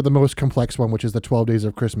going to start with the most complex one, which is the 12 Days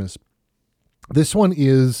of Christmas. This one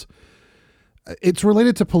it's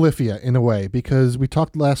related to Polyphia in a way, because we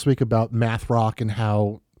talked last week about math rock and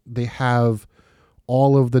how they have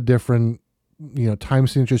all of the different, time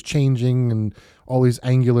signatures changing and all these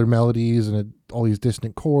angular melodies and all these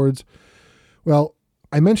distant chords. Well,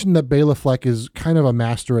 I mentioned that Bela Fleck is kind of a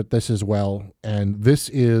master at this as well, and this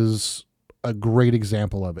is a great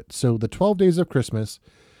example of it. So the 12 Days of Christmas,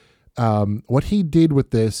 what he did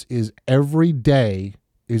with this is every day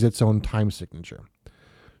is its own time signature.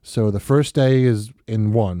 So the first day is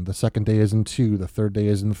in 1, the second day is in 2, the third day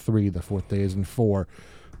is in 3, the fourth day is in 4,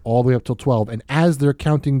 all the way up till 12. And as they're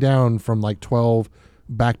counting down from like 12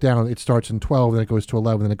 back down, it starts in 12, then it goes to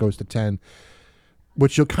 11, then it goes to 10,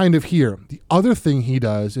 which you'll kind of hear. The other thing he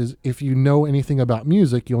does is, if you know anything about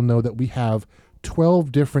music, you'll know that we have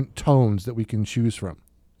 12 different tones that we can choose from,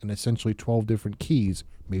 and essentially 12 different keys,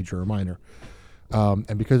 major or minor.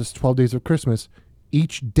 And because it's 12 Days of Christmas,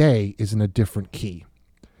 each day is in a different key.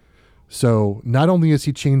 So not only is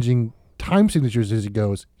he changing time signatures as he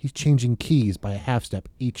goes, he's changing keys by a half step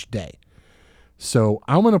each day. So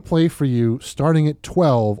I'm going to play for you starting at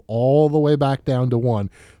 12 all the way back down to 1,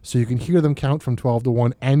 so you can hear them count from 12 to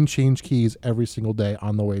 1 and change keys every single day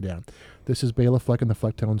on the way down. This is Bela Fleck and the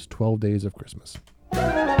Flecktones' 12 Days of Christmas.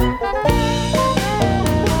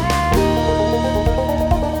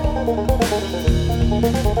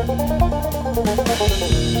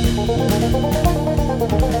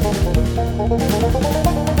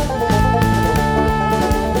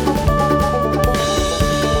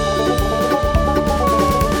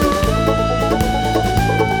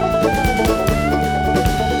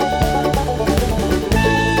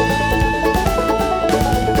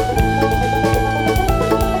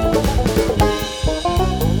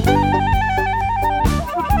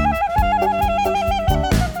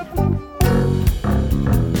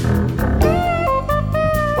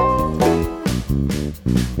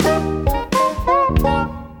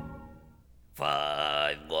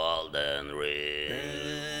 Five golden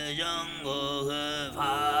rings,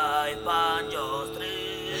 five banjos,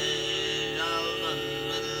 three,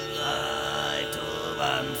 five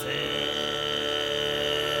tuban sing.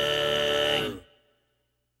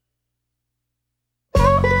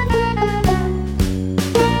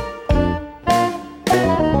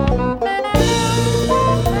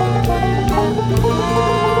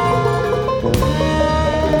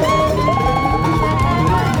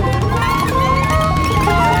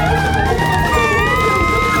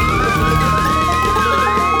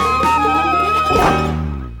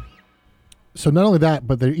 So not only that,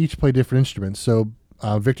 but they each play different instruments. So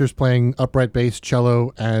Victor's playing upright bass,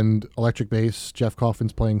 cello, and electric bass. Jeff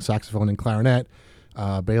Coffin's playing saxophone and clarinet.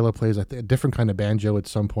 Bela plays a different kind of banjo at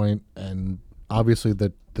some point, and obviously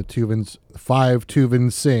the Tuvans, 5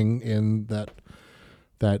 Tuvans sing in that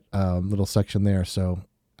little section there. So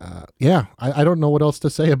yeah, I don't know what else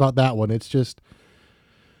to say about that one. It's just,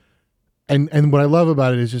 and what I love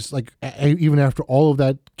about it is just like even after all of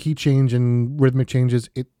that key change and rhythmic changes,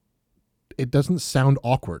 it doesn't sound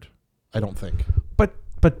awkward, I don't think.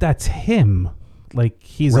 But that's him. Like,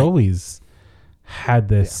 he's Right. always had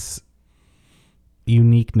this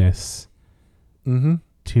uniqueness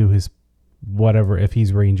to his whatever, if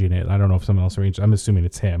he's arranging it. I don't know if someone else arranged it. I'm assuming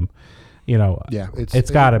it's him. You know, Yeah,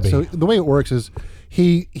 it's got to be. So the way it works is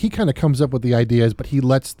he kind of comes up with the ideas, but he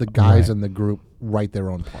lets the guys in the group write their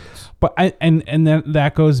own parts. But and then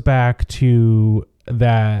that goes back to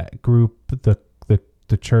that group,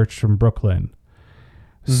 the church from Brooklyn.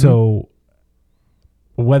 So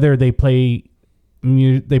whether they play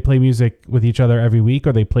music with each other every week,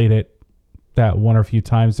 or they played it that one or few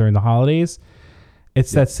times during the holidays,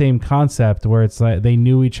 it's that same concept where it's like they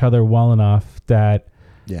knew each other well enough that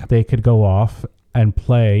they could go off and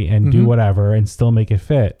play and do whatever and still make it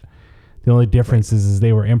fit. The only difference is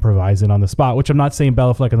they were improvising on the spot, which I'm not saying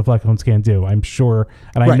Bela Fleck and the Flecktones can't do. I'm sure,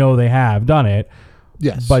 and I know they have done it.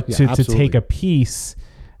 Yes, but to take a piece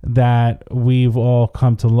that we've all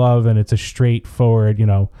come to love, and it's a straightforward,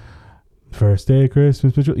 first day of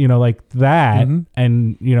Christmas, like that,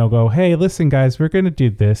 and go, hey, listen, guys, we're gonna do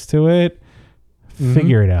this to it.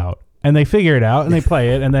 Figure it out, and they figure it out, and they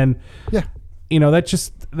play it, and then that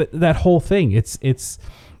just that whole thing. It's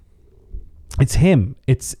him.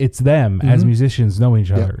 It's them as musicians know each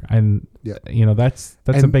other, and that's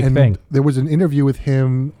a big thing. There was an interview with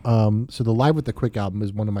him. So the Live with the Quick album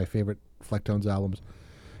is one of my favorite Flecktones albums.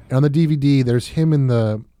 And on the DVD, there's him in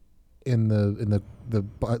the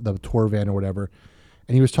tour van or whatever,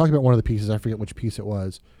 and he was talking about one of the pieces. I forget which piece it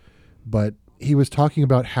was, but he was talking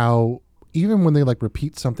about how even when they like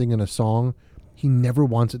repeat something in a song, he never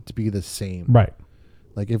wants it to be the same. Right.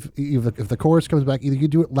 Like if the chorus comes back, either you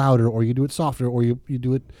do it louder or you do it softer, or you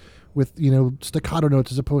do it with staccato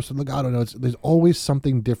notes as opposed to legato notes. There's always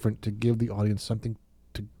something different to give the audience something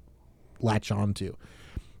to latch on to.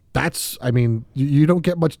 You don't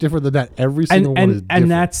get much different than that. Every single one is different.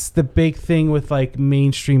 And that's the big thing with like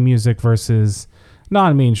mainstream music versus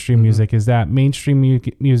non-mainstream music, is that mainstream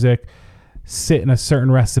music sit in a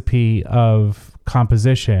certain recipe of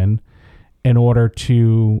composition in order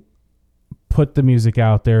to put the music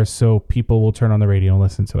out there so people will turn on the radio and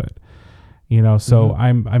listen to it. So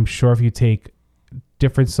I'm sure if you take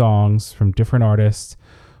different songs from different artists,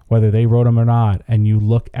 whether they wrote them or not, and you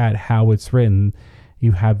look at how it's written,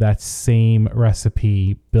 you have that same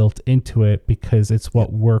recipe built into it because it's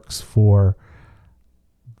what works for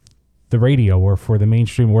the radio or for the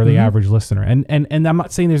mainstream or the average listener. And I'm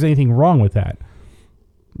not saying there's anything wrong with that,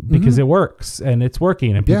 because it works and it's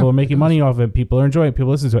working and people are making money off of it. People are enjoying it.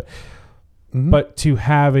 People listen to it. But to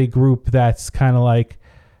have a group that's kind of like,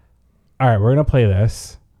 all right, we're going to play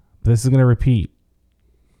this. This is going to repeat.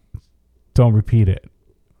 Don't repeat it.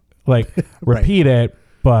 Like repeat it,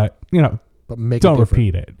 but but make it don't different.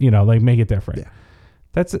 repeat it. You know, like make it different. Yeah.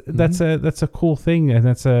 That's a cool thing, and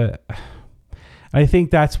I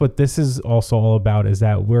think that's what this is also all about, is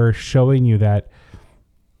that we're showing you that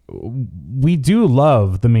we do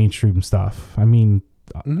love the mainstream stuff. I mean,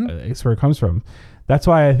 it's where it comes from. That's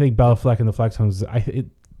why I think Bella Fleck and the Flex Tones,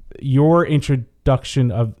 your introduction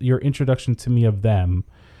to me of them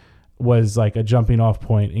was like a jumping off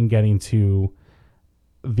point in getting to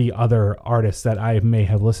the other artists that I may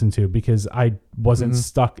have listened to, because I wasn't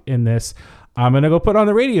stuck in this. I'm going to go put on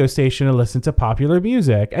the radio station and listen to popular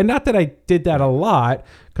music. And not that I did that a lot,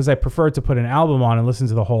 because I preferred to put an album on and listen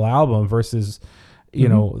to the whole album versus, you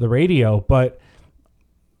know, the radio. But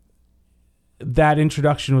that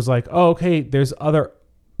introduction was like, oh, okay, there's other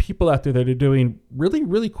people out there that are doing really,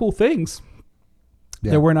 really cool things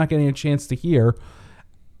that we're not getting a chance to hear,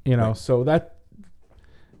 you know. So that,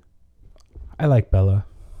 I like Bella.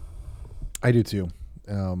 I do too.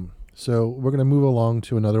 So we're going to move along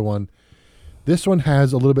to another one. This one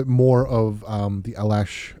has a little bit more of the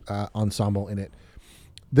Alash ensemble in it.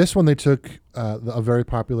 This one, they took a very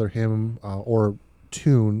popular hymn or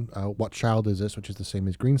tune, What Child Is This?, which is the same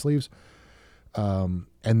as Greensleeves. And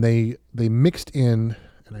they mixed in,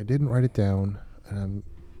 and I didn't write it down, and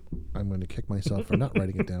I'm going to kick myself for not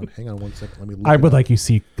writing it down. Hang on one second. Let me look I it would up. like to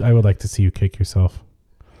see you kick yourself.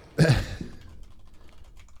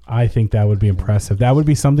 I think that would be impressive. That would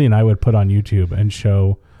be something I would put on YouTube and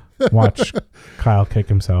watch Kyle kick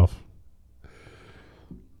himself.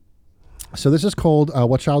 So this is called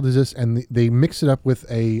What Child Is This? And they mix it up with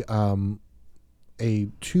a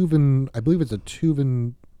Tuvan, I believe it's a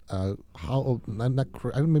Tuvan,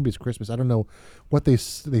 maybe it's Christmas. I don't know what they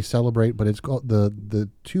celebrate, but it's called, the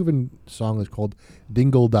Tuvan song is called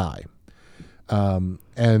Dingle Die.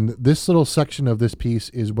 And this little section of this piece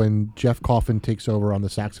is when Jeff Coffin takes over on the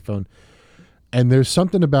saxophone. And there's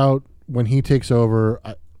something about when he takes over,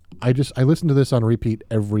 I listen to this on repeat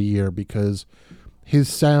every year, because his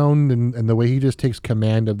sound and the way he just takes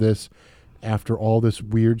command of this after all this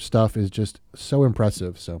weird stuff is just so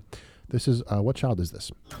impressive. So this is What Child Is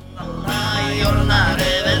This?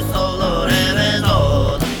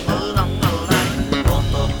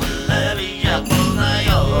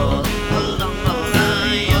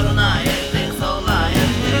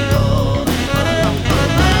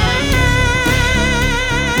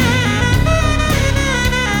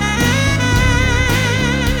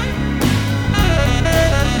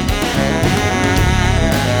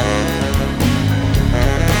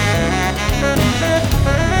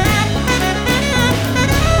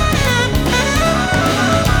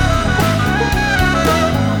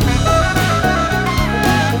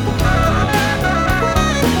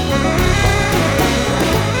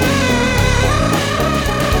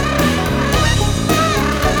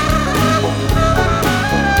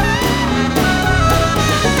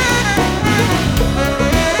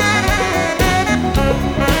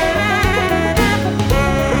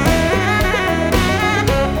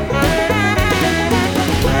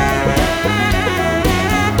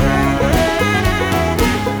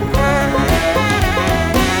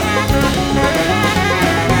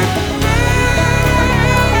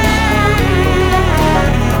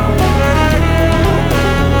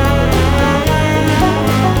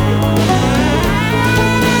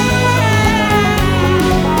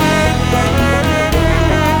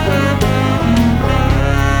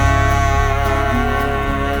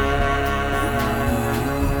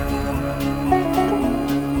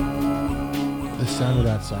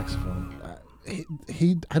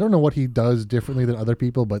 I don't know what he does differently than other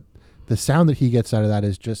people, but the sound that he gets out of that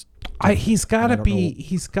is just. He's got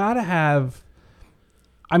to have.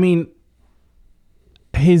 I mean,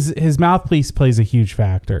 his mouthpiece plays a huge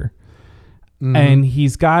factor, and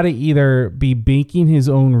he's got to either be baking his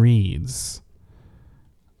own reeds,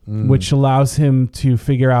 which allows him to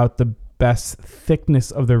figure out the best thickness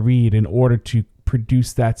of the reed in order to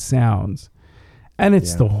produce that sound, and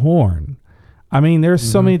it's the horn. I mean, there's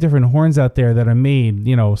so many different horns out there that are made,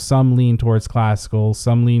 you know, some lean towards classical,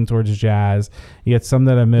 some lean towards jazz. You get some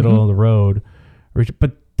that are middle of the road.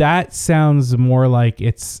 But that sounds more like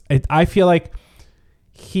I feel like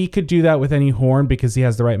he could do that with any horn because he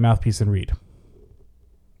has the right mouthpiece and reed.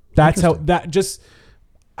 That's how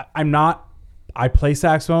I play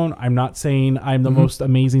saxophone. I'm not saying I'm the most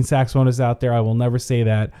amazing saxophonist out there. I will never say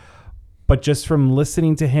that. But just from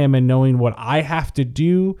listening to him and knowing what I have to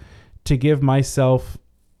do to give myself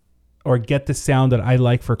or get the sound that I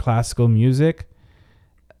like for classical music,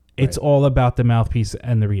 it's all about the mouthpiece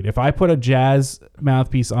and the reed. If I put a jazz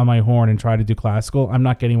mouthpiece on my horn and try to do classical, I'm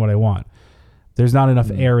not getting what I want. there's not enough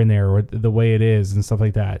air in there, or the way it is and stuff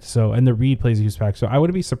like that. So, and the reed plays a huge factor. So I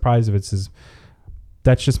wouldn't be surprised if it's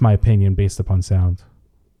that's just my opinion based upon sound.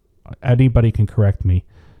 Anybody can correct me.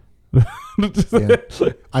 Yeah.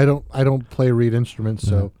 I don't play reed instruments,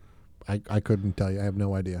 so I couldn't tell you. I have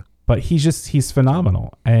no idea. But he's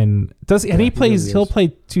phenomenal, and he'll play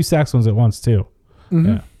two saxophones at once too. Mm-hmm.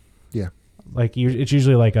 Yeah. Yeah. Like it's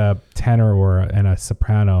usually like a tenor and a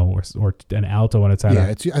soprano or an alto and a tenor. Yeah,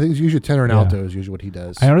 I think it's usually tenor and alto is usually what he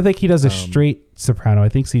does. I don't think he does a straight soprano. I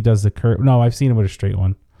think he does the curve. No, I've seen him with a straight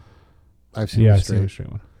one. I've seen him a straight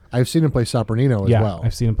one. I've seen him play sopranino as well.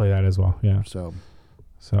 I've seen him play that as well. Yeah. So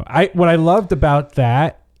what I loved about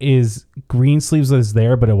that is Greensleeves was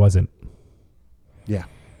there, but it wasn't. Yeah.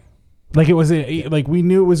 Like it was like we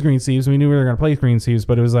knew it was Greensleeves. We knew we were going to play Greensleeves,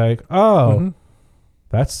 but it was like,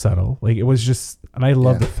 that's subtle. Like it was just, and I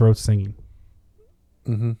love the throat singing.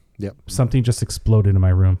 Mm-hmm. Yep. Something just exploded in my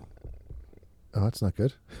room. Oh, that's not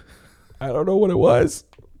good. I don't know what it was.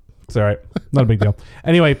 It's all right. Not a big deal.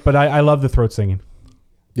 Anyway, but I love the throat singing.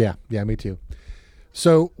 Yeah. Yeah, me too.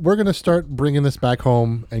 So we're going to start bringing this back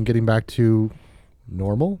home and getting back to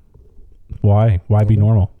normal. Why? Why be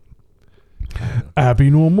normal? Abby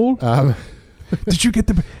normal? Did you get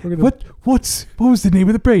the... What was the name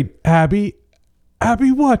of the brain? Abby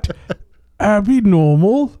what? Abby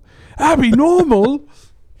normal? Abby normal?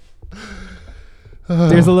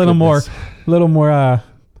 There's a little more,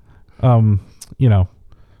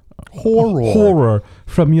 horror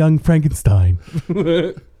from Young Frankenstein.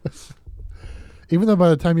 Even though by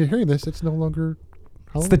the time you're hearing this, it's no longer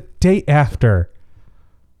Halloween. It's the day after.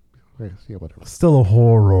 Yeah, whatever. Still a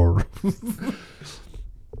horror.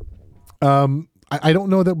 I don't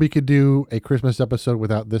know that we could do a Christmas episode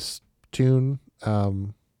without this tune.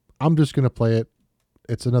 I'm just going to play it.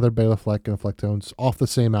 It's another Bela Fleck and Flecktones off the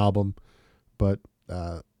same album, but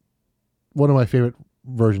one of my favorite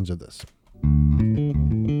versions of this.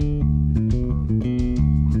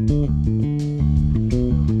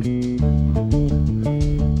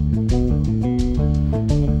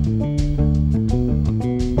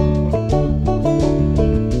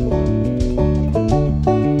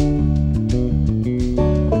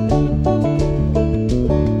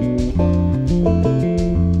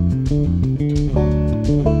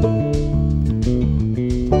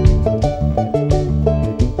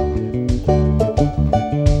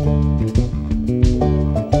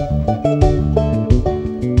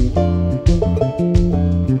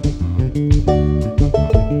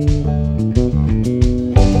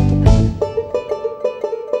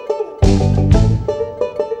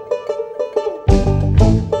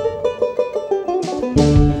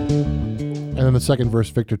 Second verse,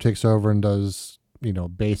 Victor takes over and does,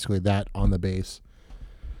 basically that on the bass.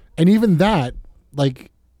 And even that,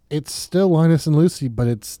 like, it's still Linus and Lucy, but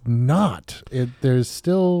it's not. There's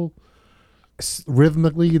still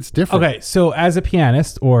rhythmically, it's different. Okay, so as a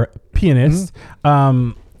pianist,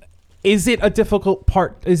 is it a difficult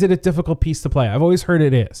part? Is it a difficult piece to play? I've always heard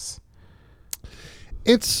it is.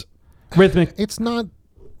 It's rhythmic. It's not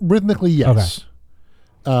rhythmically, yes. Okay.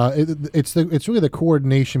 It's really the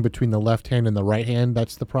coordination between the left hand and the right hand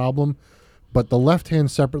that's the problem. But the left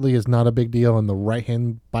hand separately is not a big deal, and the right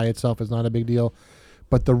hand by itself is not a big deal.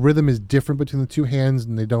 But the rhythm is different between the two hands,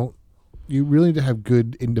 and you really need to have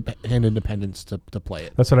good hand independence to play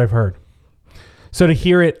it. That's what I've heard. So to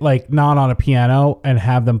hear it like not on a piano and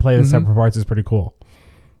have them play the separate parts is pretty cool.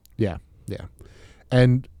 Yeah, yeah.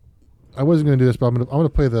 And I wasn't going to do this, but I'm going to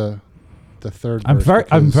play the third verse.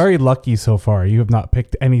 I'm very lucky so far. You have not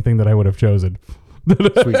picked anything that I would have chosen.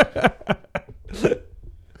 Sweet.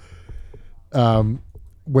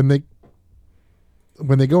 When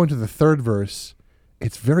they go into the third verse,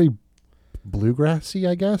 it's very bluegrassy,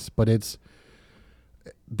 I guess, but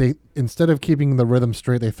they instead of keeping the rhythm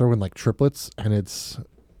straight, they throw in like triplets, and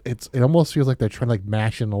it almost feels like they're trying to like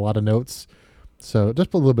mash in a lot of notes. So just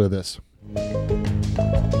put a little bit of this.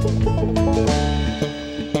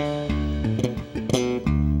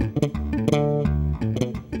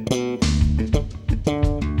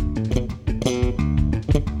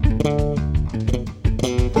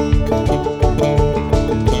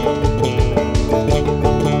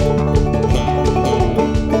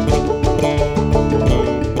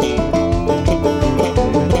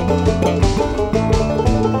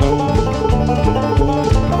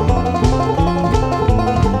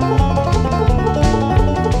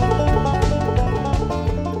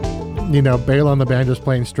 Bela on the banjo's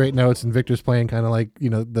playing straight notes, and Victor's playing kind of like,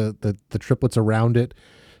 the triplets around it.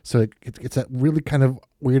 So it's that really kind of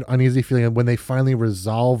weird, uneasy feeling. And when they finally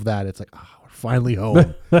resolve that, it's like, we're finally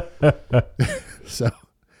home. So,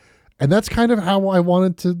 and that's kind of how I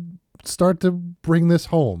wanted start to bring this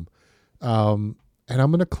home. And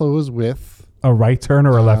I'm going to close with A right turn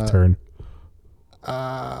or a left turn?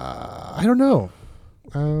 I don't know.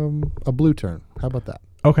 A blue turn. How about that?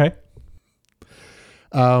 Okay.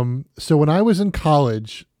 So when I was in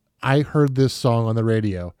college, I heard this song on the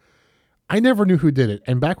radio. I never knew who did it.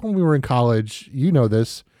 And back when we were in college, you know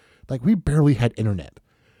this, like we barely had internet.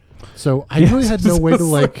 So I really had no way to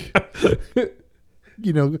like, I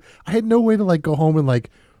had no way to like go home and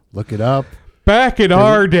like look it up. Back in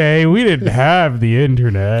our day, we didn't have the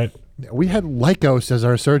internet. We had Lycos as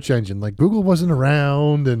our search engine. Like Google wasn't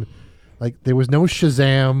around and like there was no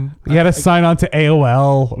Shazam. You had to sign on to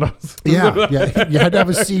AOL. Yeah. You had to have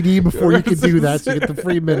a CD before you could do that to get the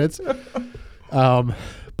free minutes.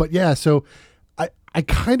 But yeah, so I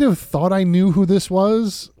kind of thought I knew who this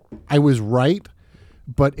was. I was right,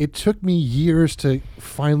 but it took me years to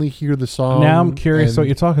finally hear the song. Now I'm curious what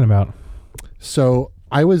you're talking about. So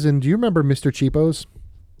I was in, do you remember Mr. Cheapo's?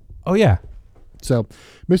 Oh, yeah. So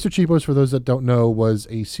Mr. Cheapo's, for those that don't know, was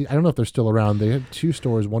I don't know if they're still around. They had two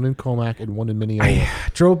stores, one in Comac and one in Mineola. I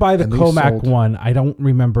drove by the Comac one. I don't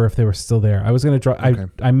remember if they were still there. I was going to drive.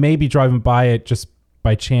 Okay. I may be driving by it just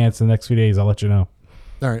by chance in the next few days. I'll let you know.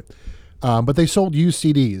 All right. But they sold used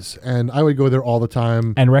CDs, and I would go there all the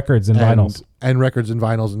time. And records and vinyls. And records and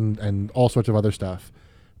vinyls and all sorts of other stuff.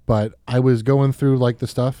 But I was going through like the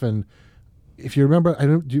stuff, and if you remember,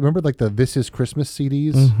 do you remember like the This Is Christmas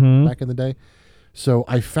CDs back in the day? So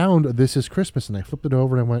I found This Is Christmas, and I flipped it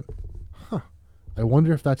over, and I went, I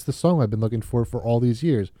wonder if that's the song I've been looking for all these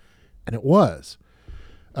years. And it was.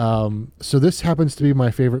 So this happens to be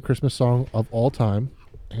my favorite Christmas song of all time,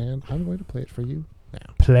 and I'm going to play it for you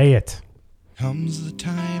now. Play it. Comes the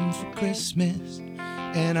time for Christmas,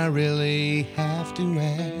 and I really have to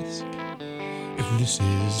ask if this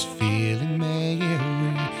is feeling merry,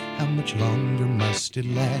 how much longer must it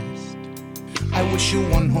last? I wish a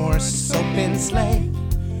one-horse open sleigh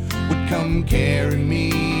would come carry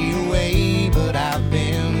me away, but I've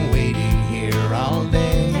been waiting here all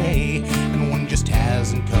day, and one just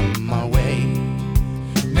hasn't come my way.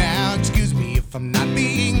 Now, excuse me if I'm not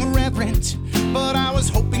being reverent, but I was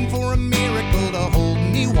hoping for a miracle to hold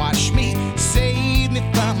me, wash me, save me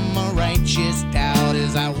from a righteous doubt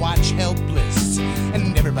as I watch helpless,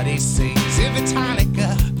 and everybody sings if it's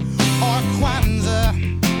Hanukkah or Kwanzaa,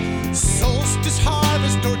 solstice,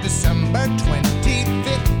 harvest, or December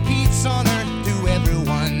 25th, peace on earth to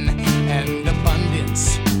everyone, and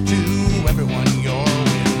abundance to everyone. You're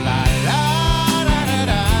with la la da da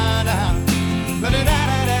da da da da da da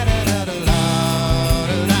da da da da da.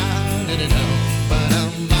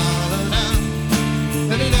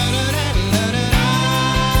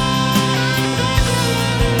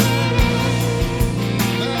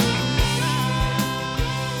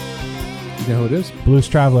 You know who it is? Blues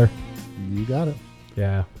Traveler. You got it.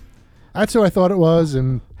 Yeah. That's who I thought it was,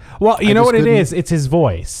 and Well, you I know just what it didn't- is? It's his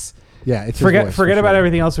voice. yeah, it's his Forget voice, for about sure.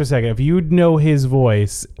 everything else for a second. If you know his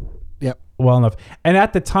voice Yep. well enough. And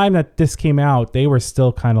at the time that this came out, they were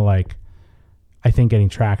still kind of like, I think, getting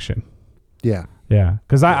traction. Yeah. Yeah.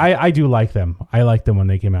 Because I do like them. I liked them when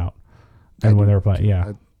they came out. And when they were playing.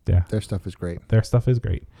 Yeah. Yeah. Their stuff is great. Their stuff is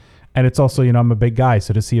great. And it's also, I'm a big guy.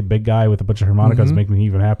 So to see a big guy with a bunch of harmonicas make me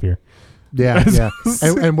even happier. Yeah, yeah.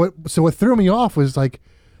 And what threw me off was like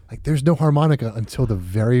there's no harmonica until the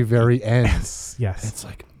very, very end. Yes. It's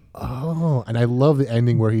like, oh, and I love the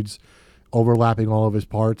ending where he's overlapping all of his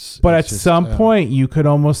parts. But It's at just, some point, you could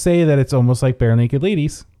almost say that it's almost like Bare Naked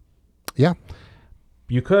Ladies. yeah.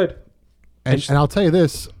 You could. And I'll tell you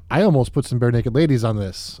this, I almost put some Bare Naked Ladies on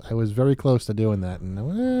this. I was very close to doing that, and I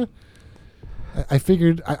went, I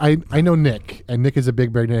figured I know Nick, and Nick is a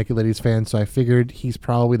big Bare Naked Ladies fan, so I figured he's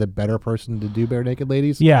probably the better person to do Bare Naked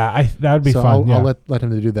Ladies. Yeah, that would be So fun. I'll let him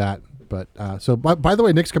to do that. But so by the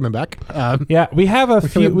way, Nick's coming back. Yeah, we have a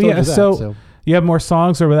few. haven't told you that, so. You have more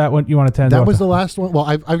songs, or that one you want to tend? That was the last one. Well,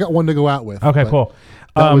 I've got one to go out with. Okay, but cool.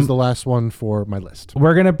 That was the last one for my list.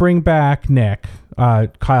 We're gonna bring back Nick,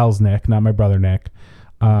 Kyle's Nick, not my brother Nick,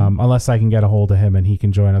 unless I can get a hold of him and he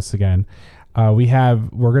can join us again.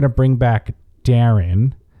 We're gonna bring back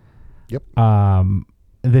Darren. Yep.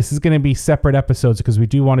 This is gonna be separate episodes because we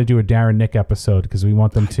do want to do a Darren Nick episode because we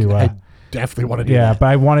want them to. I definitely want to do yeah, that. but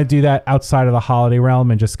I want to do that outside of the holiday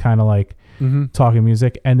realm and just kind of like talking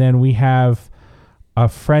music. And then we have a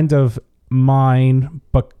friend of mine,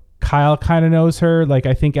 but Kyle kind of knows her. Like,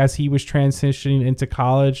 I think as he was transitioning into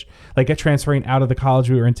college, like transferring out of the college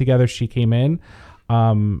we were in together, she came in.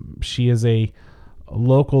 She is a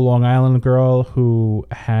local Long Island girl who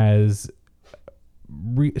has,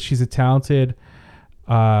 she's a talented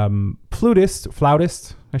flautist,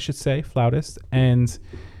 I should say, and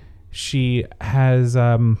she has,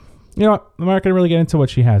 I'm not going to really get into what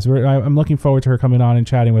she has. I'm looking forward to her coming on and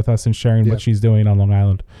chatting with us and sharing what she's doing on Long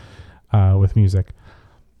Island with music.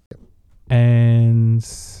 And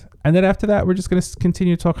then after that, we're just going to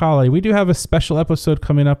continue to talk holiday. We do have a special episode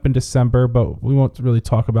coming up in December, but we won't really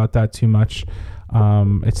talk about that too much.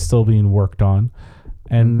 It's still being worked on.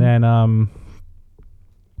 And then,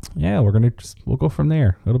 we'll go from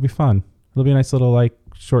there. It'll be fun. It'll be a nice little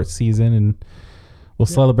short season, and we'll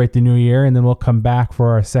celebrate the new year, and then we'll come back for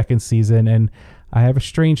our second season. And I have a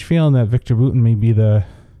strange feeling that Victor Wooten may be the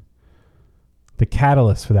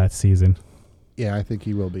catalyst for that season. Yeah, I think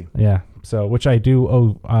he will be. Yeah. So, which I do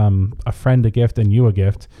owe a friend a gift and you a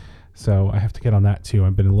gift. So I have to get on that too.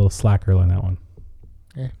 I've been a little slacker on that one.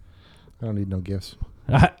 I don't need no gifts.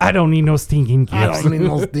 I don't need no stinking gifts. I don't need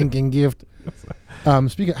no stinking gift.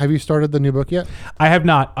 Speaking, have you started the new book yet? I have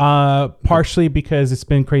not. Partially because it's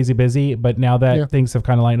been crazy busy, but now that things have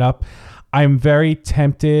kind of lined up, I'm very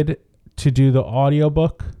tempted to do the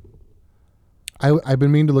audiobook. I've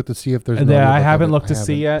been meaning to look to see if there's. I haven't looked to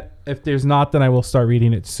see yet. If there's not, then I will start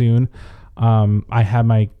reading it soon. I have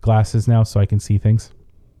my glasses now, so I can see things.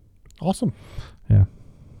 Awesome. Yeah.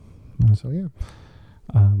 So yeah.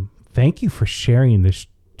 Thank you for sharing this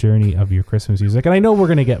journey of your Christmas music, and I know we're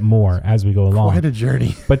gonna get more as we go along. Quite a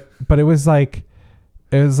journey. But it was like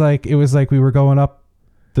we were going up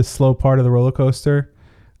the slow part of the roller coaster,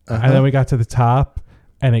 and then we got to the top,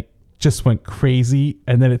 and it just went crazy,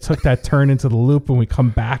 and then it took that turn into the loop when we come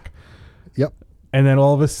back. Yep. And then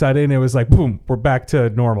all of a sudden it was like, boom, we're back to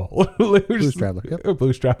normal. Blues Traveler. Yep.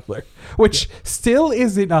 Blues Traveler. Which still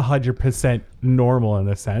isn't 100% normal in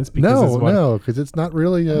a sense. Because because it's not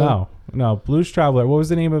really. No. Blues Traveler. What was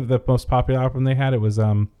the name of the most popular album they had? It was, it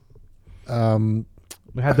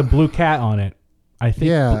had the blue cat on it. I think.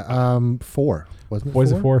 Yeah. 4. Wasn't it?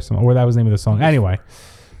 Was it 4? Or that was the name of the song. Anyway.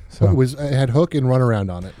 So it had Hook and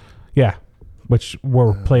Runaround on it. Yeah, which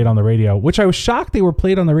were played on the radio, which I was shocked they were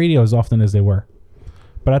played on the radio as often as they were.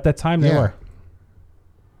 But at that time, they were.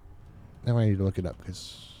 Now I need to look it up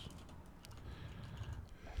because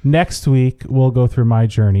next week we'll go through my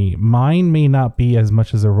journey. Mine may not be as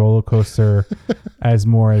much as a roller coaster as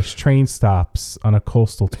more as train stops on a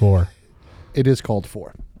coastal tour. It is called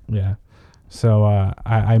 4. Yeah. So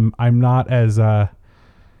I'm not as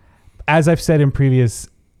I've said in previous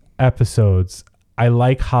episodes, I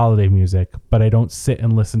like holiday music, but I don't sit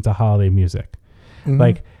and listen to holiday music. Mm-hmm.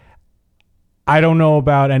 Like, I don't know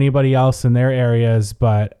about anybody else in their areas,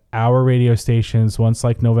 but our radio stations, once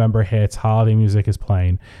November hits, holiday music is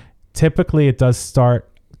playing. Typically, it does start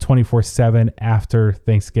 24/7 after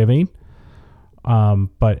Thanksgiving,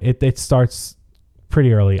 but it starts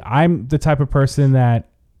pretty early. I'm the type of person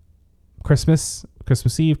that Christmas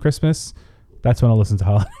Eve, that's when I listen to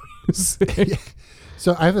holiday music.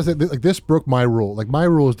 So I have to say, this broke my rule. My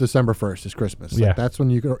rule is December 1st is Christmas. That's when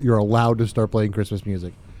you're allowed to start playing Christmas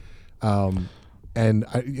music. And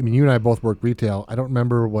I mean, you and I both work retail. I don't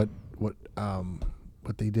remember what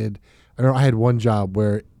they did. I know I had one job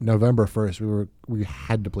where November 1st we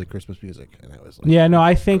had to play Christmas music, and I was like, yeah, no,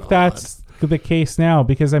 I think that's the case now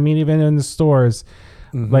because I mean, even in the stores,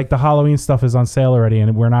 the Halloween stuff is on sale already,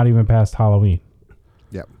 and we're not even past Halloween.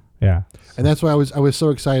 Yep. Yeah. And that's why I was so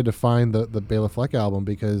excited to find the Bela Fleck album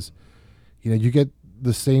because, you get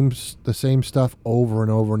the same stuff over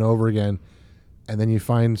and over and over again, and then you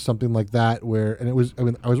find something like that where I was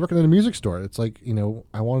working in a music store. It's I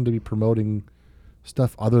wanted to be promoting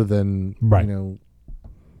stuff other than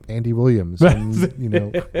Andy Williams and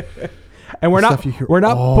and we're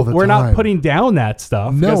not putting down that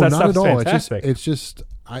stuff. No, that not at all. Fantastic. It's just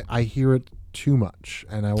I hear it too much,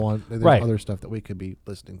 and I want there's other stuff that we could be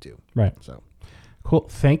listening to. Right. So cool.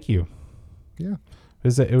 Thank you. Yeah.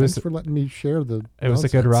 Thanks for letting me share the. It was a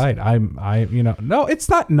good ride. No, it's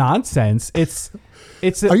not nonsense. It's.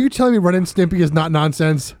 Are you telling me Ren and Stimpy is not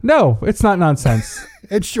nonsense? No, it's not nonsense.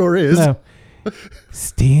 It sure is. No.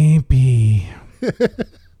 Stimpy.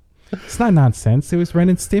 It's not nonsense. It was Ren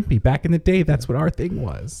and Stimpy back in the day. That's what our thing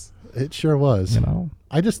was. It sure was.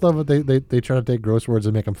 I just love it. They try to take gross words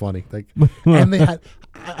and make them funny. And they had.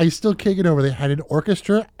 I still can't get over. They had an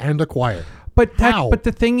orchestra and a choir. But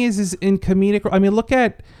the thing is in comedic. I mean, look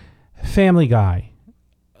at Family Guy.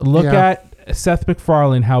 Look at Seth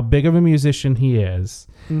MacFarlane. How big of a musician he is,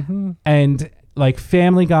 and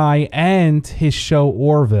Family Guy and his show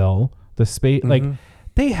Orville, the space.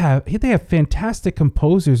 They have fantastic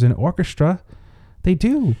composers and orchestra. They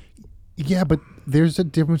do. Yeah, but there's a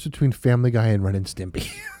difference between Family Guy and Ren and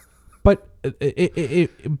Stimpy. But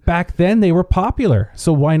back then they were popular,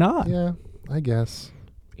 so why not? Yeah, I guess.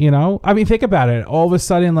 I mean, think about it. All of a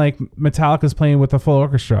sudden, Metallica's playing with a full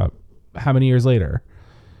orchestra. how many years later?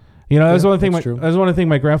 You know, that's one thing. That's one thing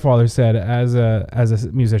my grandfather said as a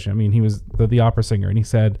musician. I mean, he was the opera singer, and he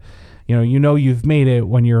said, you know, you've made it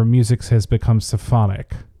when your music has become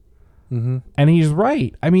symphonic. Mm-hmm. And he's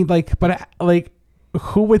right. I mean, but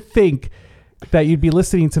who would think that you'd be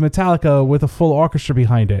listening to Metallica with a full orchestra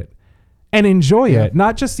behind it and enjoy it,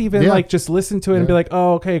 not just even just listen to it and be like,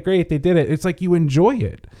 oh, okay, great, they did it. It's like you enjoy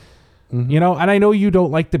it. Mm-hmm. You know, and I know you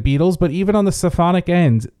don't like the Beatles, but even on the symphonic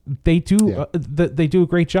end, they do they do a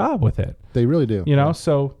great job with it. They really do. You know,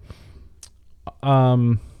 so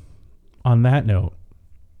on that note,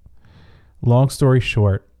 long story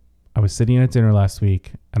short, I was sitting at dinner last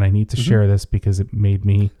week, and I need to share this because it made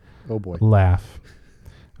me laugh.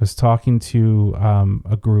 I was talking to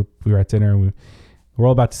a group. We were at dinner. And we're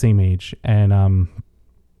all about the same age, and I'm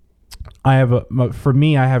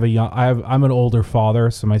an older father,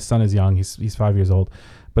 so my son is young. He's 5 years old,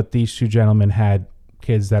 but these two gentlemen had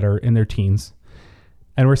kids that are in their teens,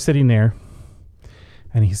 and we're sitting there,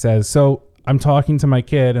 and he says, so I'm talking to my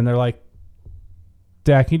kid, and they're like,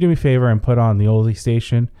 Dad, can you do me a favor and put on the oldie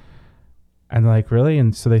station? And they're like, really?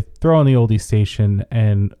 And so they throw on the oldie station,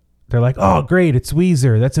 and they're like, oh, great, it's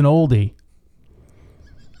Weezer. That's an oldie.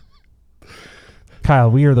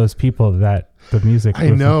 Kyle, we are those people that the music... I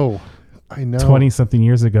know. 20-something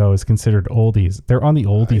years ago is considered oldies. They're on the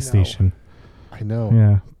oldie station. I know.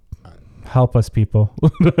 Yeah. Help us, people.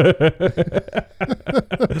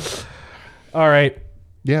 All right.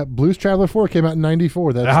 Yeah, Blues Traveler 4 came out in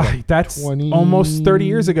 94. That's 20... almost 30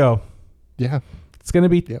 years ago. Yeah. It's going to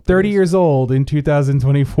be 30 years old in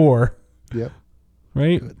 2024. Yep.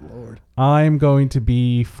 Right? Good Lord. I'm going to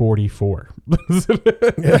be 44.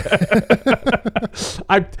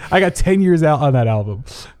 I got 10 years out on that album.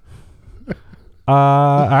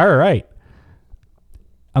 All right.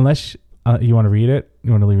 Unless you want to read it.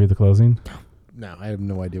 You want to read the closing? No, I have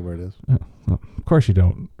no idea where it is. Well, of course you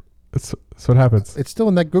don't. That's what happens. It's still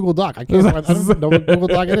in that Google Doc. I don't know what Google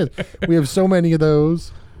Doc it is. We have so many of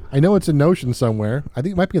those. I know it's in Notion somewhere. I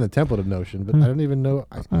think it might be in the template of Notion, but I don't even know.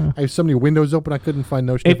 I have so many windows open, I couldn't find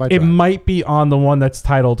Notion. It might be on the one that's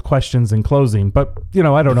titled Questions and Closing, but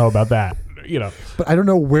I don't know about that. But I don't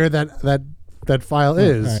know where that file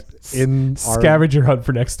is right. in scavenger hunt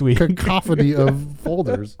for next week. Cacophony of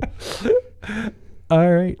folders.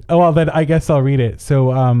 All right. Oh, well, then I guess I'll read it.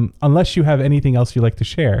 So unless you have anything else you'd like to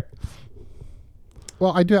share.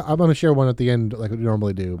 Well, I do. I'm going to share one at the end like we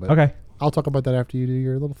normally do. But okay. I'll talk about that after you do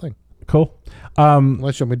your little thing. Cool.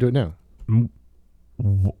 Unless you want me to do it now. You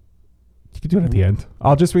can do it at the end.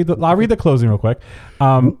 I'll read the closing real quick.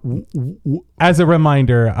 As a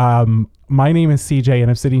reminder, my name is CJ,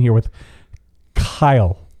 and I'm sitting here with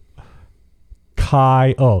Kyle.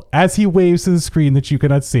 As he waves to the screen that you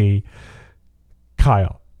cannot see,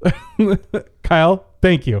 Kyle. Kyle,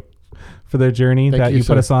 thank you for the journey that you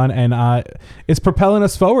put us on, and it's propelling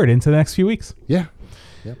us forward into the next few weeks. Yeah.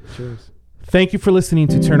 Yep, sure is. Thank you for listening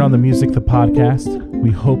to Turn on the Music, the podcast.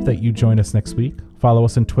 We hope that you join us next week. Follow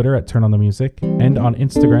us on Twitter at Turn on the Music and on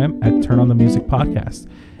Instagram at Turn on the Music Podcast.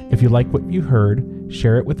 If you like what you heard,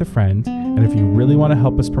 share it with a friend. And if you really want to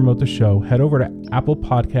help us promote the show, head over to Apple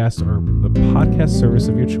Podcasts or the podcast service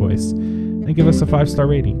of your choice and give us a 5-star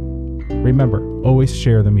rating. Remember, always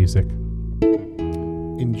share the music.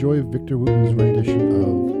 Enjoy Victor Wooten's rendition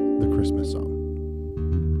of the Christmas song.